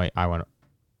 25. Oh, no, wait. I went.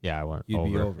 Yeah, I went You'd over.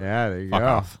 be over. Yeah, there you Fuck go.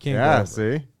 off. Can't go Yeah, over.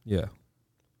 see? Yeah.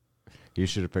 He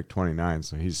should have picked 29,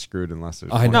 so he's screwed unless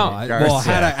there's I know. 28 cars. Well,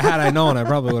 had I known, I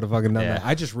probably would have fucking done Yeah. that.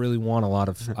 I just really want a lot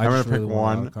of. I'm gonna pick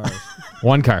want a lot of cars.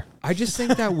 One car. I just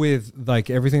think that with like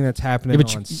everything that's happening Yeah,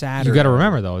 but on Saturday, you got to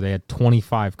remember, though, they had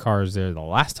 25 cars there the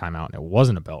last time out, and it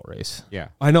wasn't a belt race. Yeah.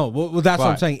 I know. Well, that's what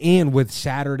I'm But- saying. And with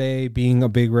Saturday being a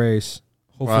big race,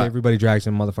 Hopefully everybody drags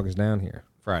them motherfuckers down here.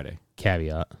 Friday,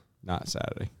 Caveat. not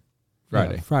Saturday.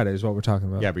 Friday. Yeah, Friday is what we're talking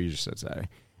about. Yeah, but you just said Saturday.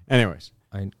 Anyways,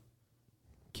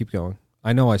 Keep going.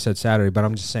 I know I said Saturday, but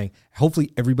I'm just saying,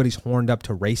 hopefully everybody's horned up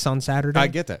to race on Saturday. I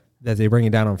get that. That they bring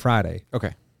it down on Friday.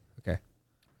 Okay. Okay.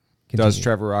 Does Continue.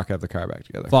 Trevor Rock have the car back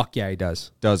together? Fuck yeah, he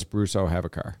does. Does Brusso have a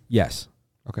car? Yes.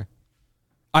 Okay.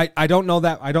 I don't know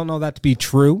that. I don't know that to be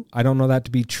true.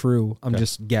 I'm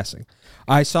just guessing.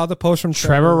 I saw the post from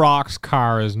Trevor Rock's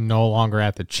car is no longer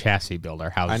at the chassis builder.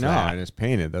 How's I know, that? and it's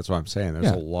painted. That's what I'm saying.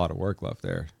 There's a lot of work left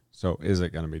there. So is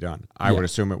it going to be done? I would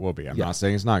assume it will be. I'm not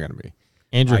saying it's not going to be.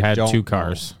 Andrew I had don't 2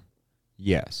 cars.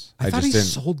 Yes. I thought just he didn't.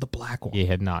 sold the black one. He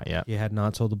had not yet. He had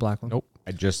not sold the black one. Nope.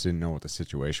 I just didn't know what the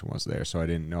situation was there, so I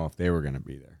didn't know if they were going to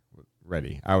be there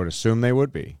ready. I would assume they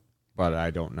would be, but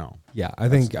I don't know. Yeah, I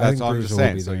think That's all I'm Bruce just will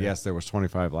saying. be So there. yes, there was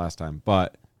 25 last time,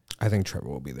 but I think Trevor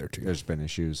will be there too. there's been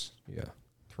issues, Yeah.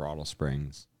 throttle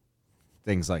springs,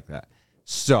 things like that.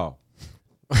 So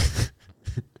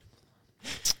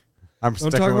I'm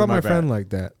Don't sticking talk with about my bet. friend like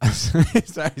that.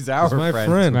 He's our He's my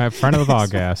friend. friend. My friend of the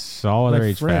podcast. All other My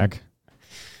HVAC. friend.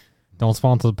 Don't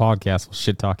sponsor the podcast. We'll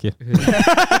shit talk you.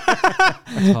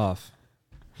 Tough.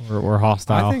 We're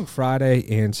hostile. I think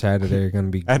Friday and Saturday are going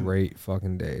to be And- great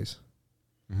fucking days.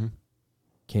 Mhm.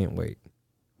 Can't wait.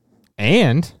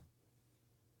 And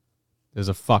there's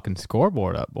a fucking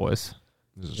scoreboard up, boys.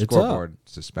 There's a It's scoreboard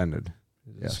suspended.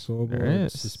 Yes. Scoreboard there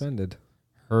is. suspended.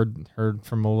 Heard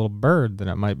from a little bird that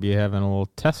it might be having a little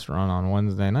test run on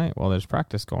Wednesday night while there's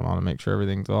practice going on to make sure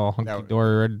everything's all hunky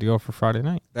dory ready to go for Friday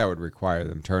night. That would require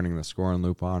them turning the scoring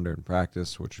loop on during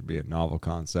practice, which would be a novel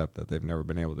concept that they've never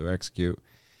been able to execute.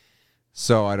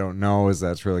 So I don't know if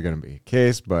that's really going to be a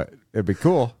case, but it'd be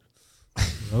cool.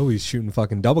 Oh, he's shooting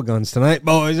fucking double guns tonight,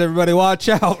 boys. Everybody watch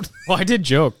out. Well, I did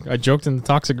joke. I joked in the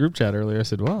Toxic group chat earlier. I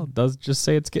said, well, it does just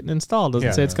say it's getting installed.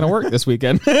 Doesn't say it's going to work this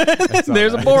weekend.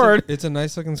 There's a board. It's a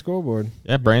nice looking scoreboard.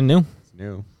 Yeah, brand new. It's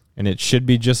new. And it should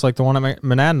be just like the one at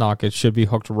Monadnock. It should be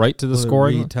hooked right to the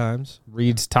scoring. Read times.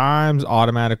 Reads times,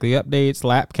 automatically updates,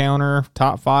 lap counter,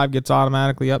 top 5 gets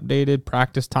automatically updated,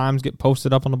 practice times get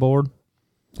posted up on the board.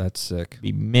 That's sick.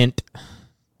 Be mint.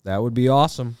 That would be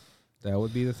awesome. That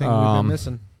would be the thing we've been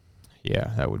missing.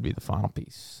 Yeah, that would be the final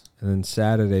piece. And then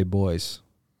Saturday, boys,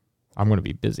 I'm going to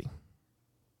be busy.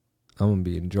 I'm going to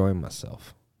be enjoying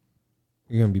myself.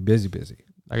 You're going to be busy.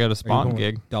 I got a Are you spotting going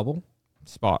gig. Double?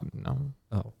 Spot. No.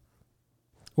 Oh.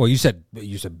 Well, you said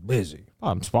busy.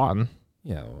 I'm spotting.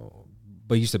 Yeah,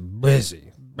 but you said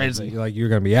busy. Busy. Like you're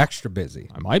going to be extra busy.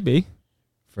 I might be.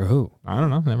 For who? I don't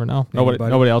know. Never know. Anybody?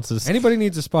 Nobody else is. Anybody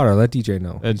needs a spotter, let DJ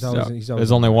know. It's, He's always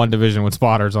there's only one division with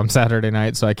spotters on Saturday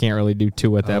night, so I can't really do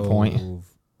 2 at that point.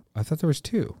 I thought there was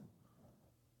 2.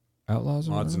 Outlaws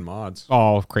and Mods what? and mods.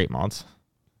 Oh, crate mods.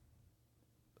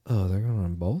 Oh, they're going to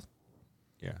run both?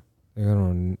 Yeah. They're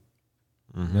going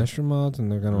to run Nestor mods and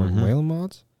they're going to run Whalen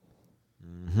mods?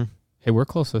 Mm-hmm. Hey, we're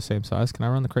close to the same size. Can I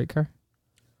run the crate car?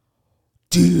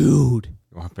 Dude.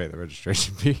 You want to pay the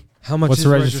registration fee? How much What's is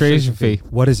the registration fee?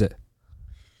 What is it?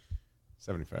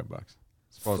 $75.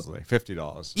 Supposedly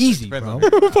 $50. Easy, Depends bro. on who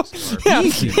you ask, or-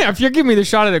 Easy. Yeah, if you're giving me the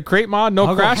shot at a crate mod, no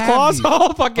I'll go crash halvesies. clause,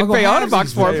 I'll fucking I'll go pay $100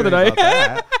 halvesies for it for the Say day.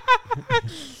 about that.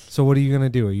 So what are you going to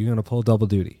do? Are you going to pull double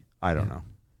duty? I don't know.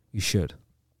 You should.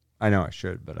 I know I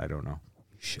should, but I don't know.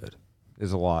 You should.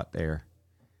 There's a lot there.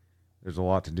 There's a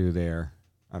lot to do there.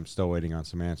 I'm still waiting on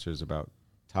some answers about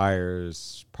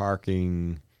tires,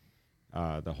 parking,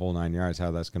 the whole 9 yards,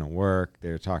 how that's going to work.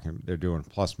 They're doing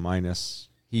plus minus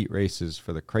heat races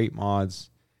for the crate mods,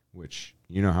 which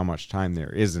you know how much time there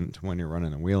isn't when you're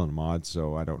running a wheeling mod,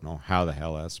 so I don't know how the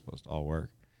hell that's supposed to all work.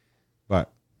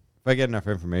 But if I get enough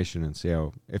information and see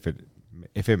how if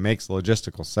it makes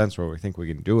logistical sense where we think we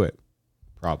can do it,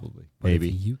 probably. But Maybe.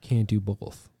 if you can't do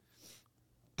both.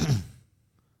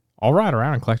 I'll ride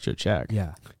around and collect your check.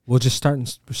 Yeah. We'll just start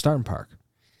in park.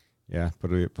 Yeah,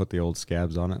 put the old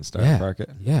scabs on it and start Yeah. to park it.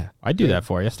 Yeah. I'd do that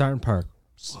for you. Start in park.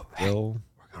 Still,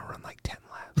 We're going to run like 10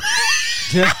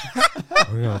 laps.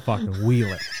 We're going to fucking wheel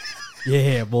it.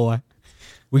 Yeah, boy.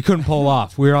 We couldn't pull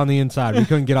off. We were on the inside. We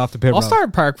couldn't get off the pit I'll road.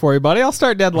 start park for you, buddy. I'll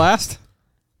start dead last.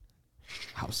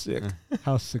 How sick.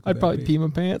 How sick would I'd that probably be? pee my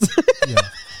pants. Yeah.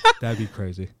 That'd be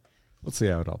crazy. let's see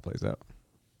how it all plays out.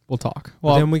 We'll talk.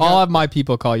 Well, then we I'll got- have my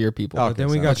people call your people. Oh, But then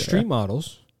Okay, we so- got okay. street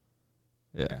models,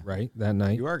 Yeah. right? That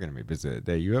night. You are going to be busy that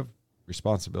day. You have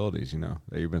responsibilities,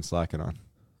 that you've been slacking on.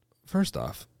 First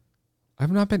off,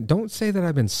 I've not been. Don't say that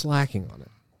I've been slacking on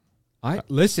it.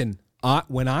 Listen.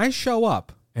 When I show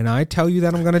up and I tell you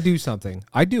that I'm going to do something,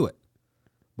 I do it.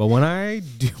 But when I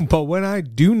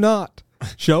do not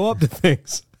show up to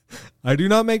things, I do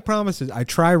not make promises. I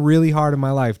try really hard in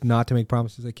my life not to make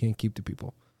promises I can't keep to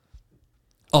people.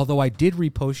 Although I did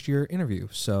repost your interview,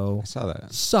 so I saw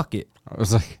that. suck it. I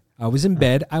was like, I was in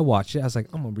bed. I watched it. I was like,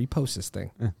 I'm going to repost this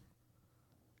thing.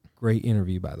 Great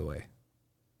interview, by the way.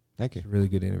 thank you. Really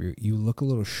good interview. You look a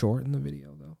little short in the video,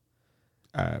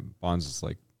 though. Bonds is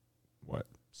like, what,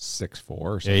 6'4"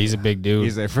 or something? Yeah, he's a big dude.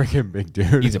 He's a freaking big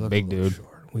dude. He's a You look big little dude.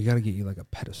 short. We got to get you like a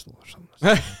pedestal or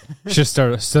something. Should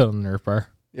start still in the Nerf bar.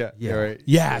 yeah, Yeah. right.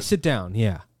 Yeah, sit down.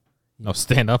 Yeah. No,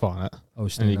 stand up on it. Oh,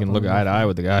 And you can look eye to eye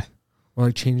with the guy. Or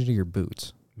like change into your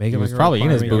boots. Make He it was like a probably in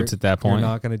his requirement. boots at that point. You're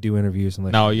not going to do interviews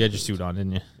unless No, you had your suit on,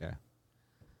 didn't you?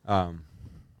 Yeah.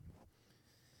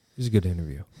 It was a good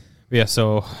interview. Yeah,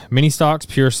 so mini stocks,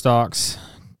 pure stocks,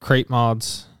 crate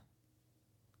mods,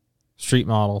 street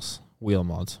models, wheel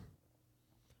mods,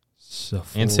 So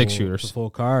And six shooters. the full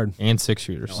card. and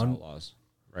 6-shooters. No outlaws.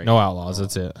 Right. No outlaws,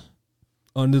 that's it.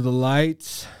 Under the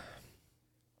lights.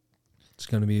 It's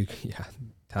going to be, yeah,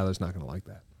 Tyler's not going to like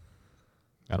that.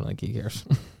 I don't think he cares.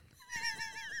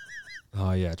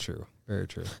 Oh, yeah, true. Very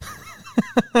true.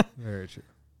 Very true.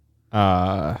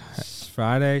 Uh, It's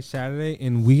Friday, Saturday,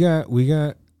 and we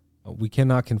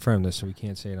cannot confirm this, so we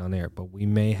can't say it on air, but we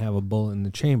may have a bullet in the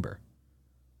chamber.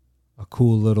 A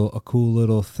cool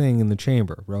little thing in the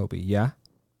chamber, Roby, yeah?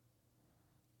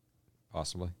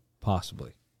 Possibly.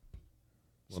 Possibly.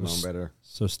 We'll know better.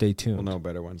 So stay tuned. We'll know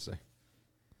better Wednesday.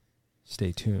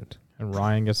 Stay tuned. and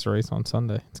Ryan gets to race on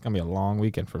Sunday. It's going to be a long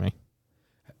weekend for me.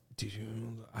 Dude,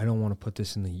 I don't want to put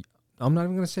this in the... I'm not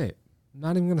even going to say it.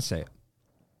 Not even going to say it.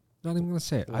 Not even going to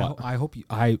say it. I hope you...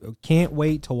 I can't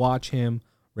wait to watch him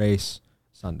race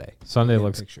Sunday. Sunday Get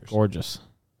looks pictures. gorgeous.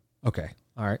 Okay.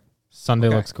 All right. Sunday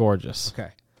Okay. looks gorgeous. Okay.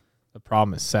 The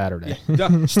problem is Saturday.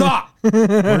 Stop.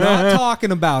 We're not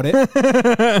talking about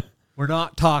it. We're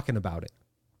not talking about it.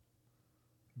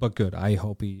 But good. I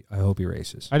hope he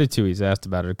races. I did too. He's asked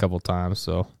about it a couple times,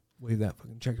 so Wave that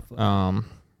fucking checker flag.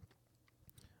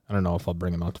 I don't know if I'll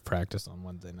bring him out to practice on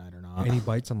Wednesday night or not. Any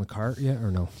bites on the cart yet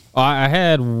or no? I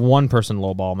had one person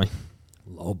lowball me.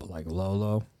 Low, but like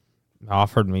low.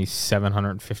 Offered me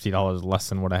 $750 less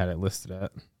than what I had it listed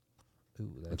at. Ooh,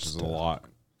 Which is a lot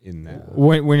in that.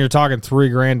 When you're talking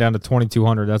 $3,000 down to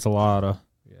 $2,200, that's a lot of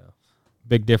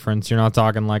big difference. You're not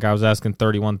talking like I was asking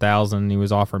 $31,000 and he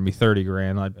was offering me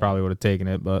 $30,000. I probably would have taken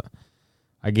it, but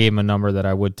I gave him a number that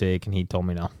I would take, and he told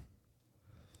me no.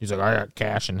 He's like, I got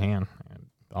cash in hand.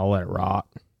 I'll let it rot.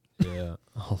 Yeah.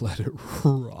 I'll let it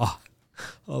rot.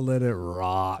 I'll let it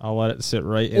rot. I'll let it sit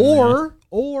right in there.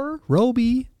 Or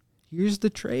Roby, here's the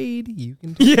trade. You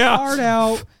can take the card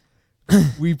out.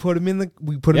 We put him in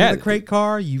the crate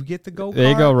car. You get the go.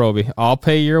 There you go, Roby. I'll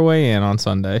pay your way in on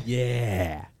Sunday.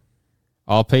 Yeah.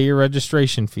 I'll pay your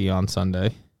registration fee on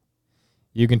Sunday.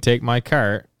 You can take my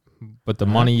cart, but the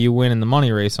money you win in the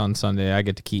money race on Sunday, I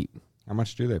get to keep. How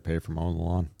much do they pay for mowing the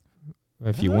lawn?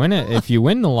 If you win it, if you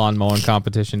win the lawn mowing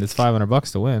competition, it's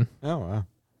 $500 to win. Oh, wow.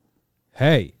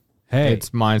 Hey.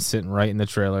 It's mine sitting right in the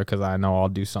trailer because I know I'll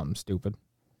do something stupid.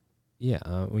 Yeah.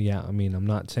 Yeah. I mean, I'm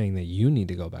not saying that you need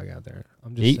to go back out there.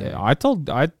 I'm just saying. I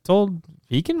told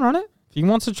he can run it. If he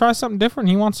wants to try something different,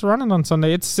 he wants to run it on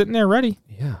Sunday. It's sitting there ready.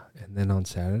 Yeah. And then on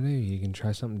Saturday, you can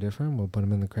try something different. We'll put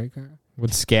him in the crate car.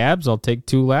 With Scabs, I'll take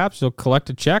 2 laps. He'll collect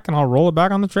a check, and I'll roll it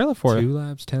back on the trailer for you. 2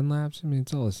 laps, 10 laps. I mean,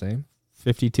 it's all the same.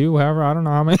 52, however. I don't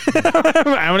know how many.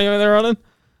 How many are they running?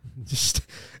 Just,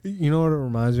 you know what it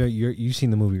reminds me of? You've seen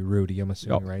the movie Rudy, I'm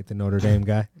assuming, right? The Notre Dame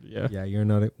guy. Yeah. Yeah, you're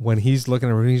Notre. When he's looking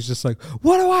at Rudy, he's just like,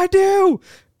 "What do I do?"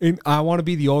 And I want to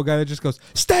be the old guy that just goes,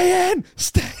 "Stay in,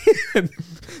 stay in,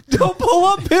 don't pull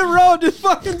up pit road, just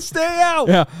fucking stay out."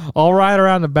 Yeah, I'll ride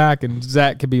around the back, and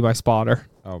Zach could be my spotter.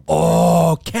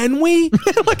 Oh, can we?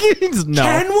 Like he's no.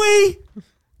 Can we?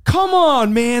 Come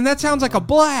on, man. That sounds like a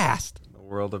blast. The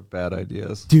world of bad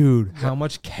ideas. Dude, how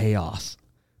much chaos.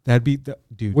 That'd be dude.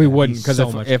 We that'd wouldn't, be because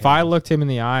so much if I chaos. looked him in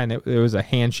the eye and it was a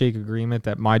handshake agreement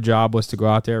that my job was to go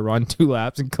out there, run 2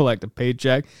 laps, and collect a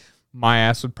paycheck, my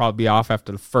ass would probably be off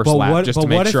after the first lap just to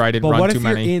make sure I didn't run too many. But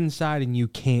what if you're inside and you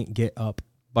can't get up?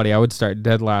 Buddy, I would start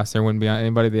dead last. There wouldn't be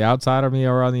anybody the outside of me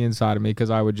or on the inside of me because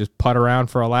I would just putt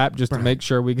around for a lap just to make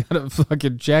sure we got a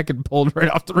fucking check and pulled right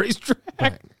off the racetrack.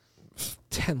 Right.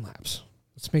 10 laps.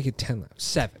 Let's make it 10 laps.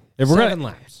 7. If we're 7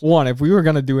 gonna, laps. if we were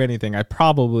going to do anything, I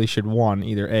probably should,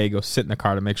 either A, go sit in the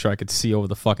car to make sure I could see over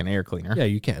the fucking air cleaner. Yeah,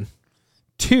 you can.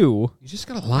 2, You just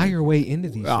gotta lie your way into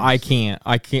these. I things. can't.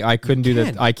 I couldn't do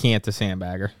can. that. I can't the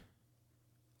sandbagger.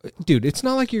 Dude, it's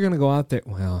not like you're gonna go out there.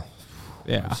 Well,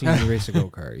 Yeah. I've seen you race a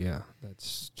go kart. Yeah,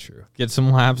 that's true. Get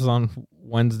some laps on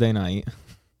Wednesday night.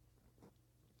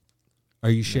 Are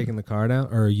you shaking the car down,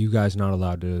 or are you guys not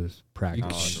allowed to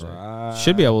practice?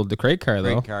 Should be able to crate car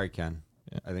though. Crate car you can.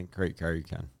 Yeah. I think crate car you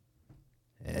can.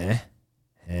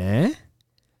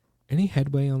 Any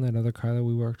headway on that other car that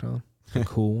we worked on? The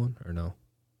cool one, or no?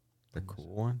 The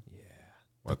cool one? Yeah.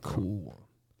 What the cool one.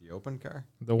 The open car?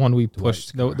 The one we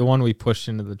pushed. The one we pushed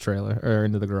into the trailer or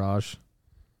into the garage.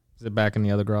 Is it back in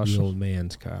the other garage? The old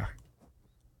man's car.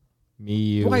 Me,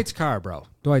 you. Dwight's car, bro.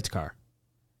 Dwight's car.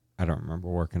 I don't remember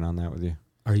working on that with you.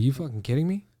 Are you fucking kidding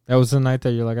me? That was the night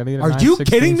that you're like, I need a Are you 9/16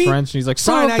 kidding me? French. And he's like,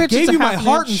 Son, son, I gave you my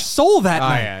heart and soul that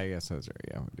night. Yeah, I guess that's right.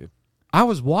 Yeah, we did. I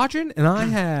was watching, and I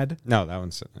had... No, that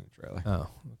one's sitting in the trailer. Oh,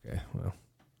 okay. Well,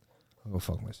 I'll go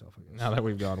fuck myself, I guess. Now that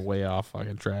we've gone way off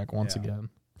fucking track once again.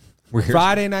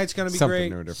 Friday night's going to be Something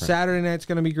great. new or different. Saturday night's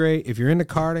going to be great. If you're into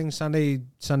karting,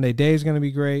 Sunday day is going to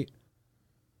be great.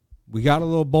 We got a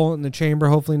little bullet in the chamber.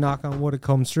 Hopefully, knock on wood, it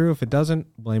comes through. If it doesn't,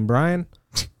 blame Brian.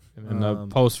 And then the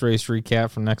post-race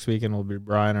recap from next weekend will be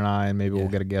Brian and I, and maybe we'll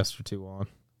get a guest or two on.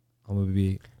 I'm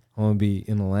gonna be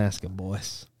in Alaska,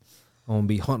 boys. I'm gonna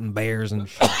be hunting bears and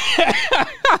shit.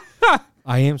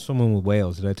 I am swimming with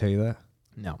whales. Did I tell you that?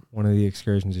 No. One of the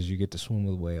excursions is you get to swim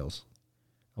with whales.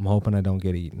 I'm hoping I don't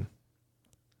get eaten.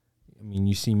 I mean,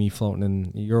 you see me floating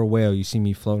in. You're a whale. You see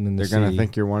me floating in the sea. They're gonna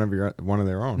think you're one of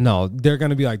their own. No, they're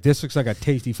gonna be like, "This looks like a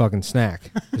tasty fucking snack,"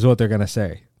 is what they're gonna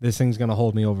say. This thing's gonna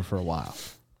hold me over for a while.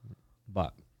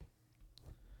 But,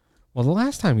 well, the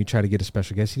last time we tried to get a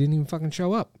special guest, he didn't even fucking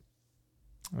show up.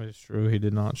 It's true. He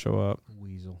did not show up.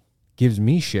 Weasel gives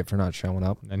me shit for not showing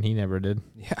up. And he never did.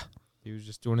 Yeah, he was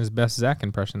just doing his best Zach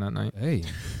impression that night. hey,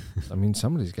 I mean,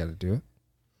 somebody's got to do it.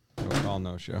 No call,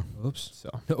 no show. Oops. So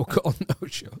No call, no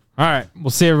show. all right, we'll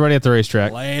see everybody at the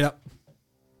racetrack. Later.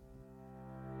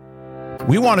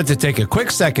 We wanted to take a quick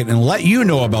second and let you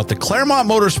know about the Claremont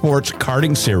Motorsports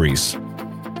Karting Series.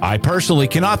 I personally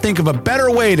cannot think of a better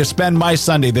way to spend my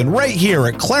Sunday than right here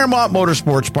at Claremont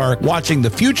Motorsports Park watching the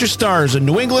future stars in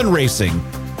New England racing.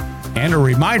 And a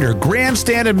reminder,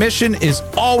 grandstand admission is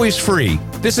always free.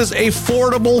 This is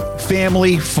affordable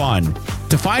family fun.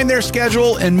 To find their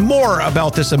schedule and more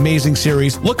about this amazing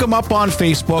series, look them up on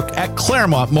Facebook at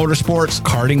Claremont Motorsports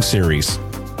Karting Series.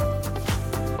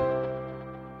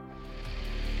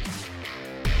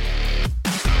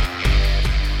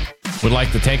 We'd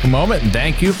like to take a moment and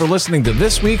thank you for listening to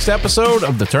this week's episode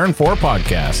of the Turn 4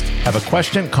 Podcast. Have a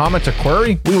question, comment, or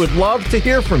query? We would love to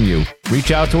hear from you.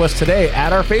 Reach out to us today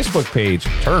at our Facebook page,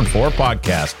 Turn 4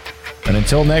 Podcast. And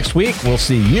until next week, we'll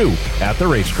see you at the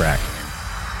racetrack.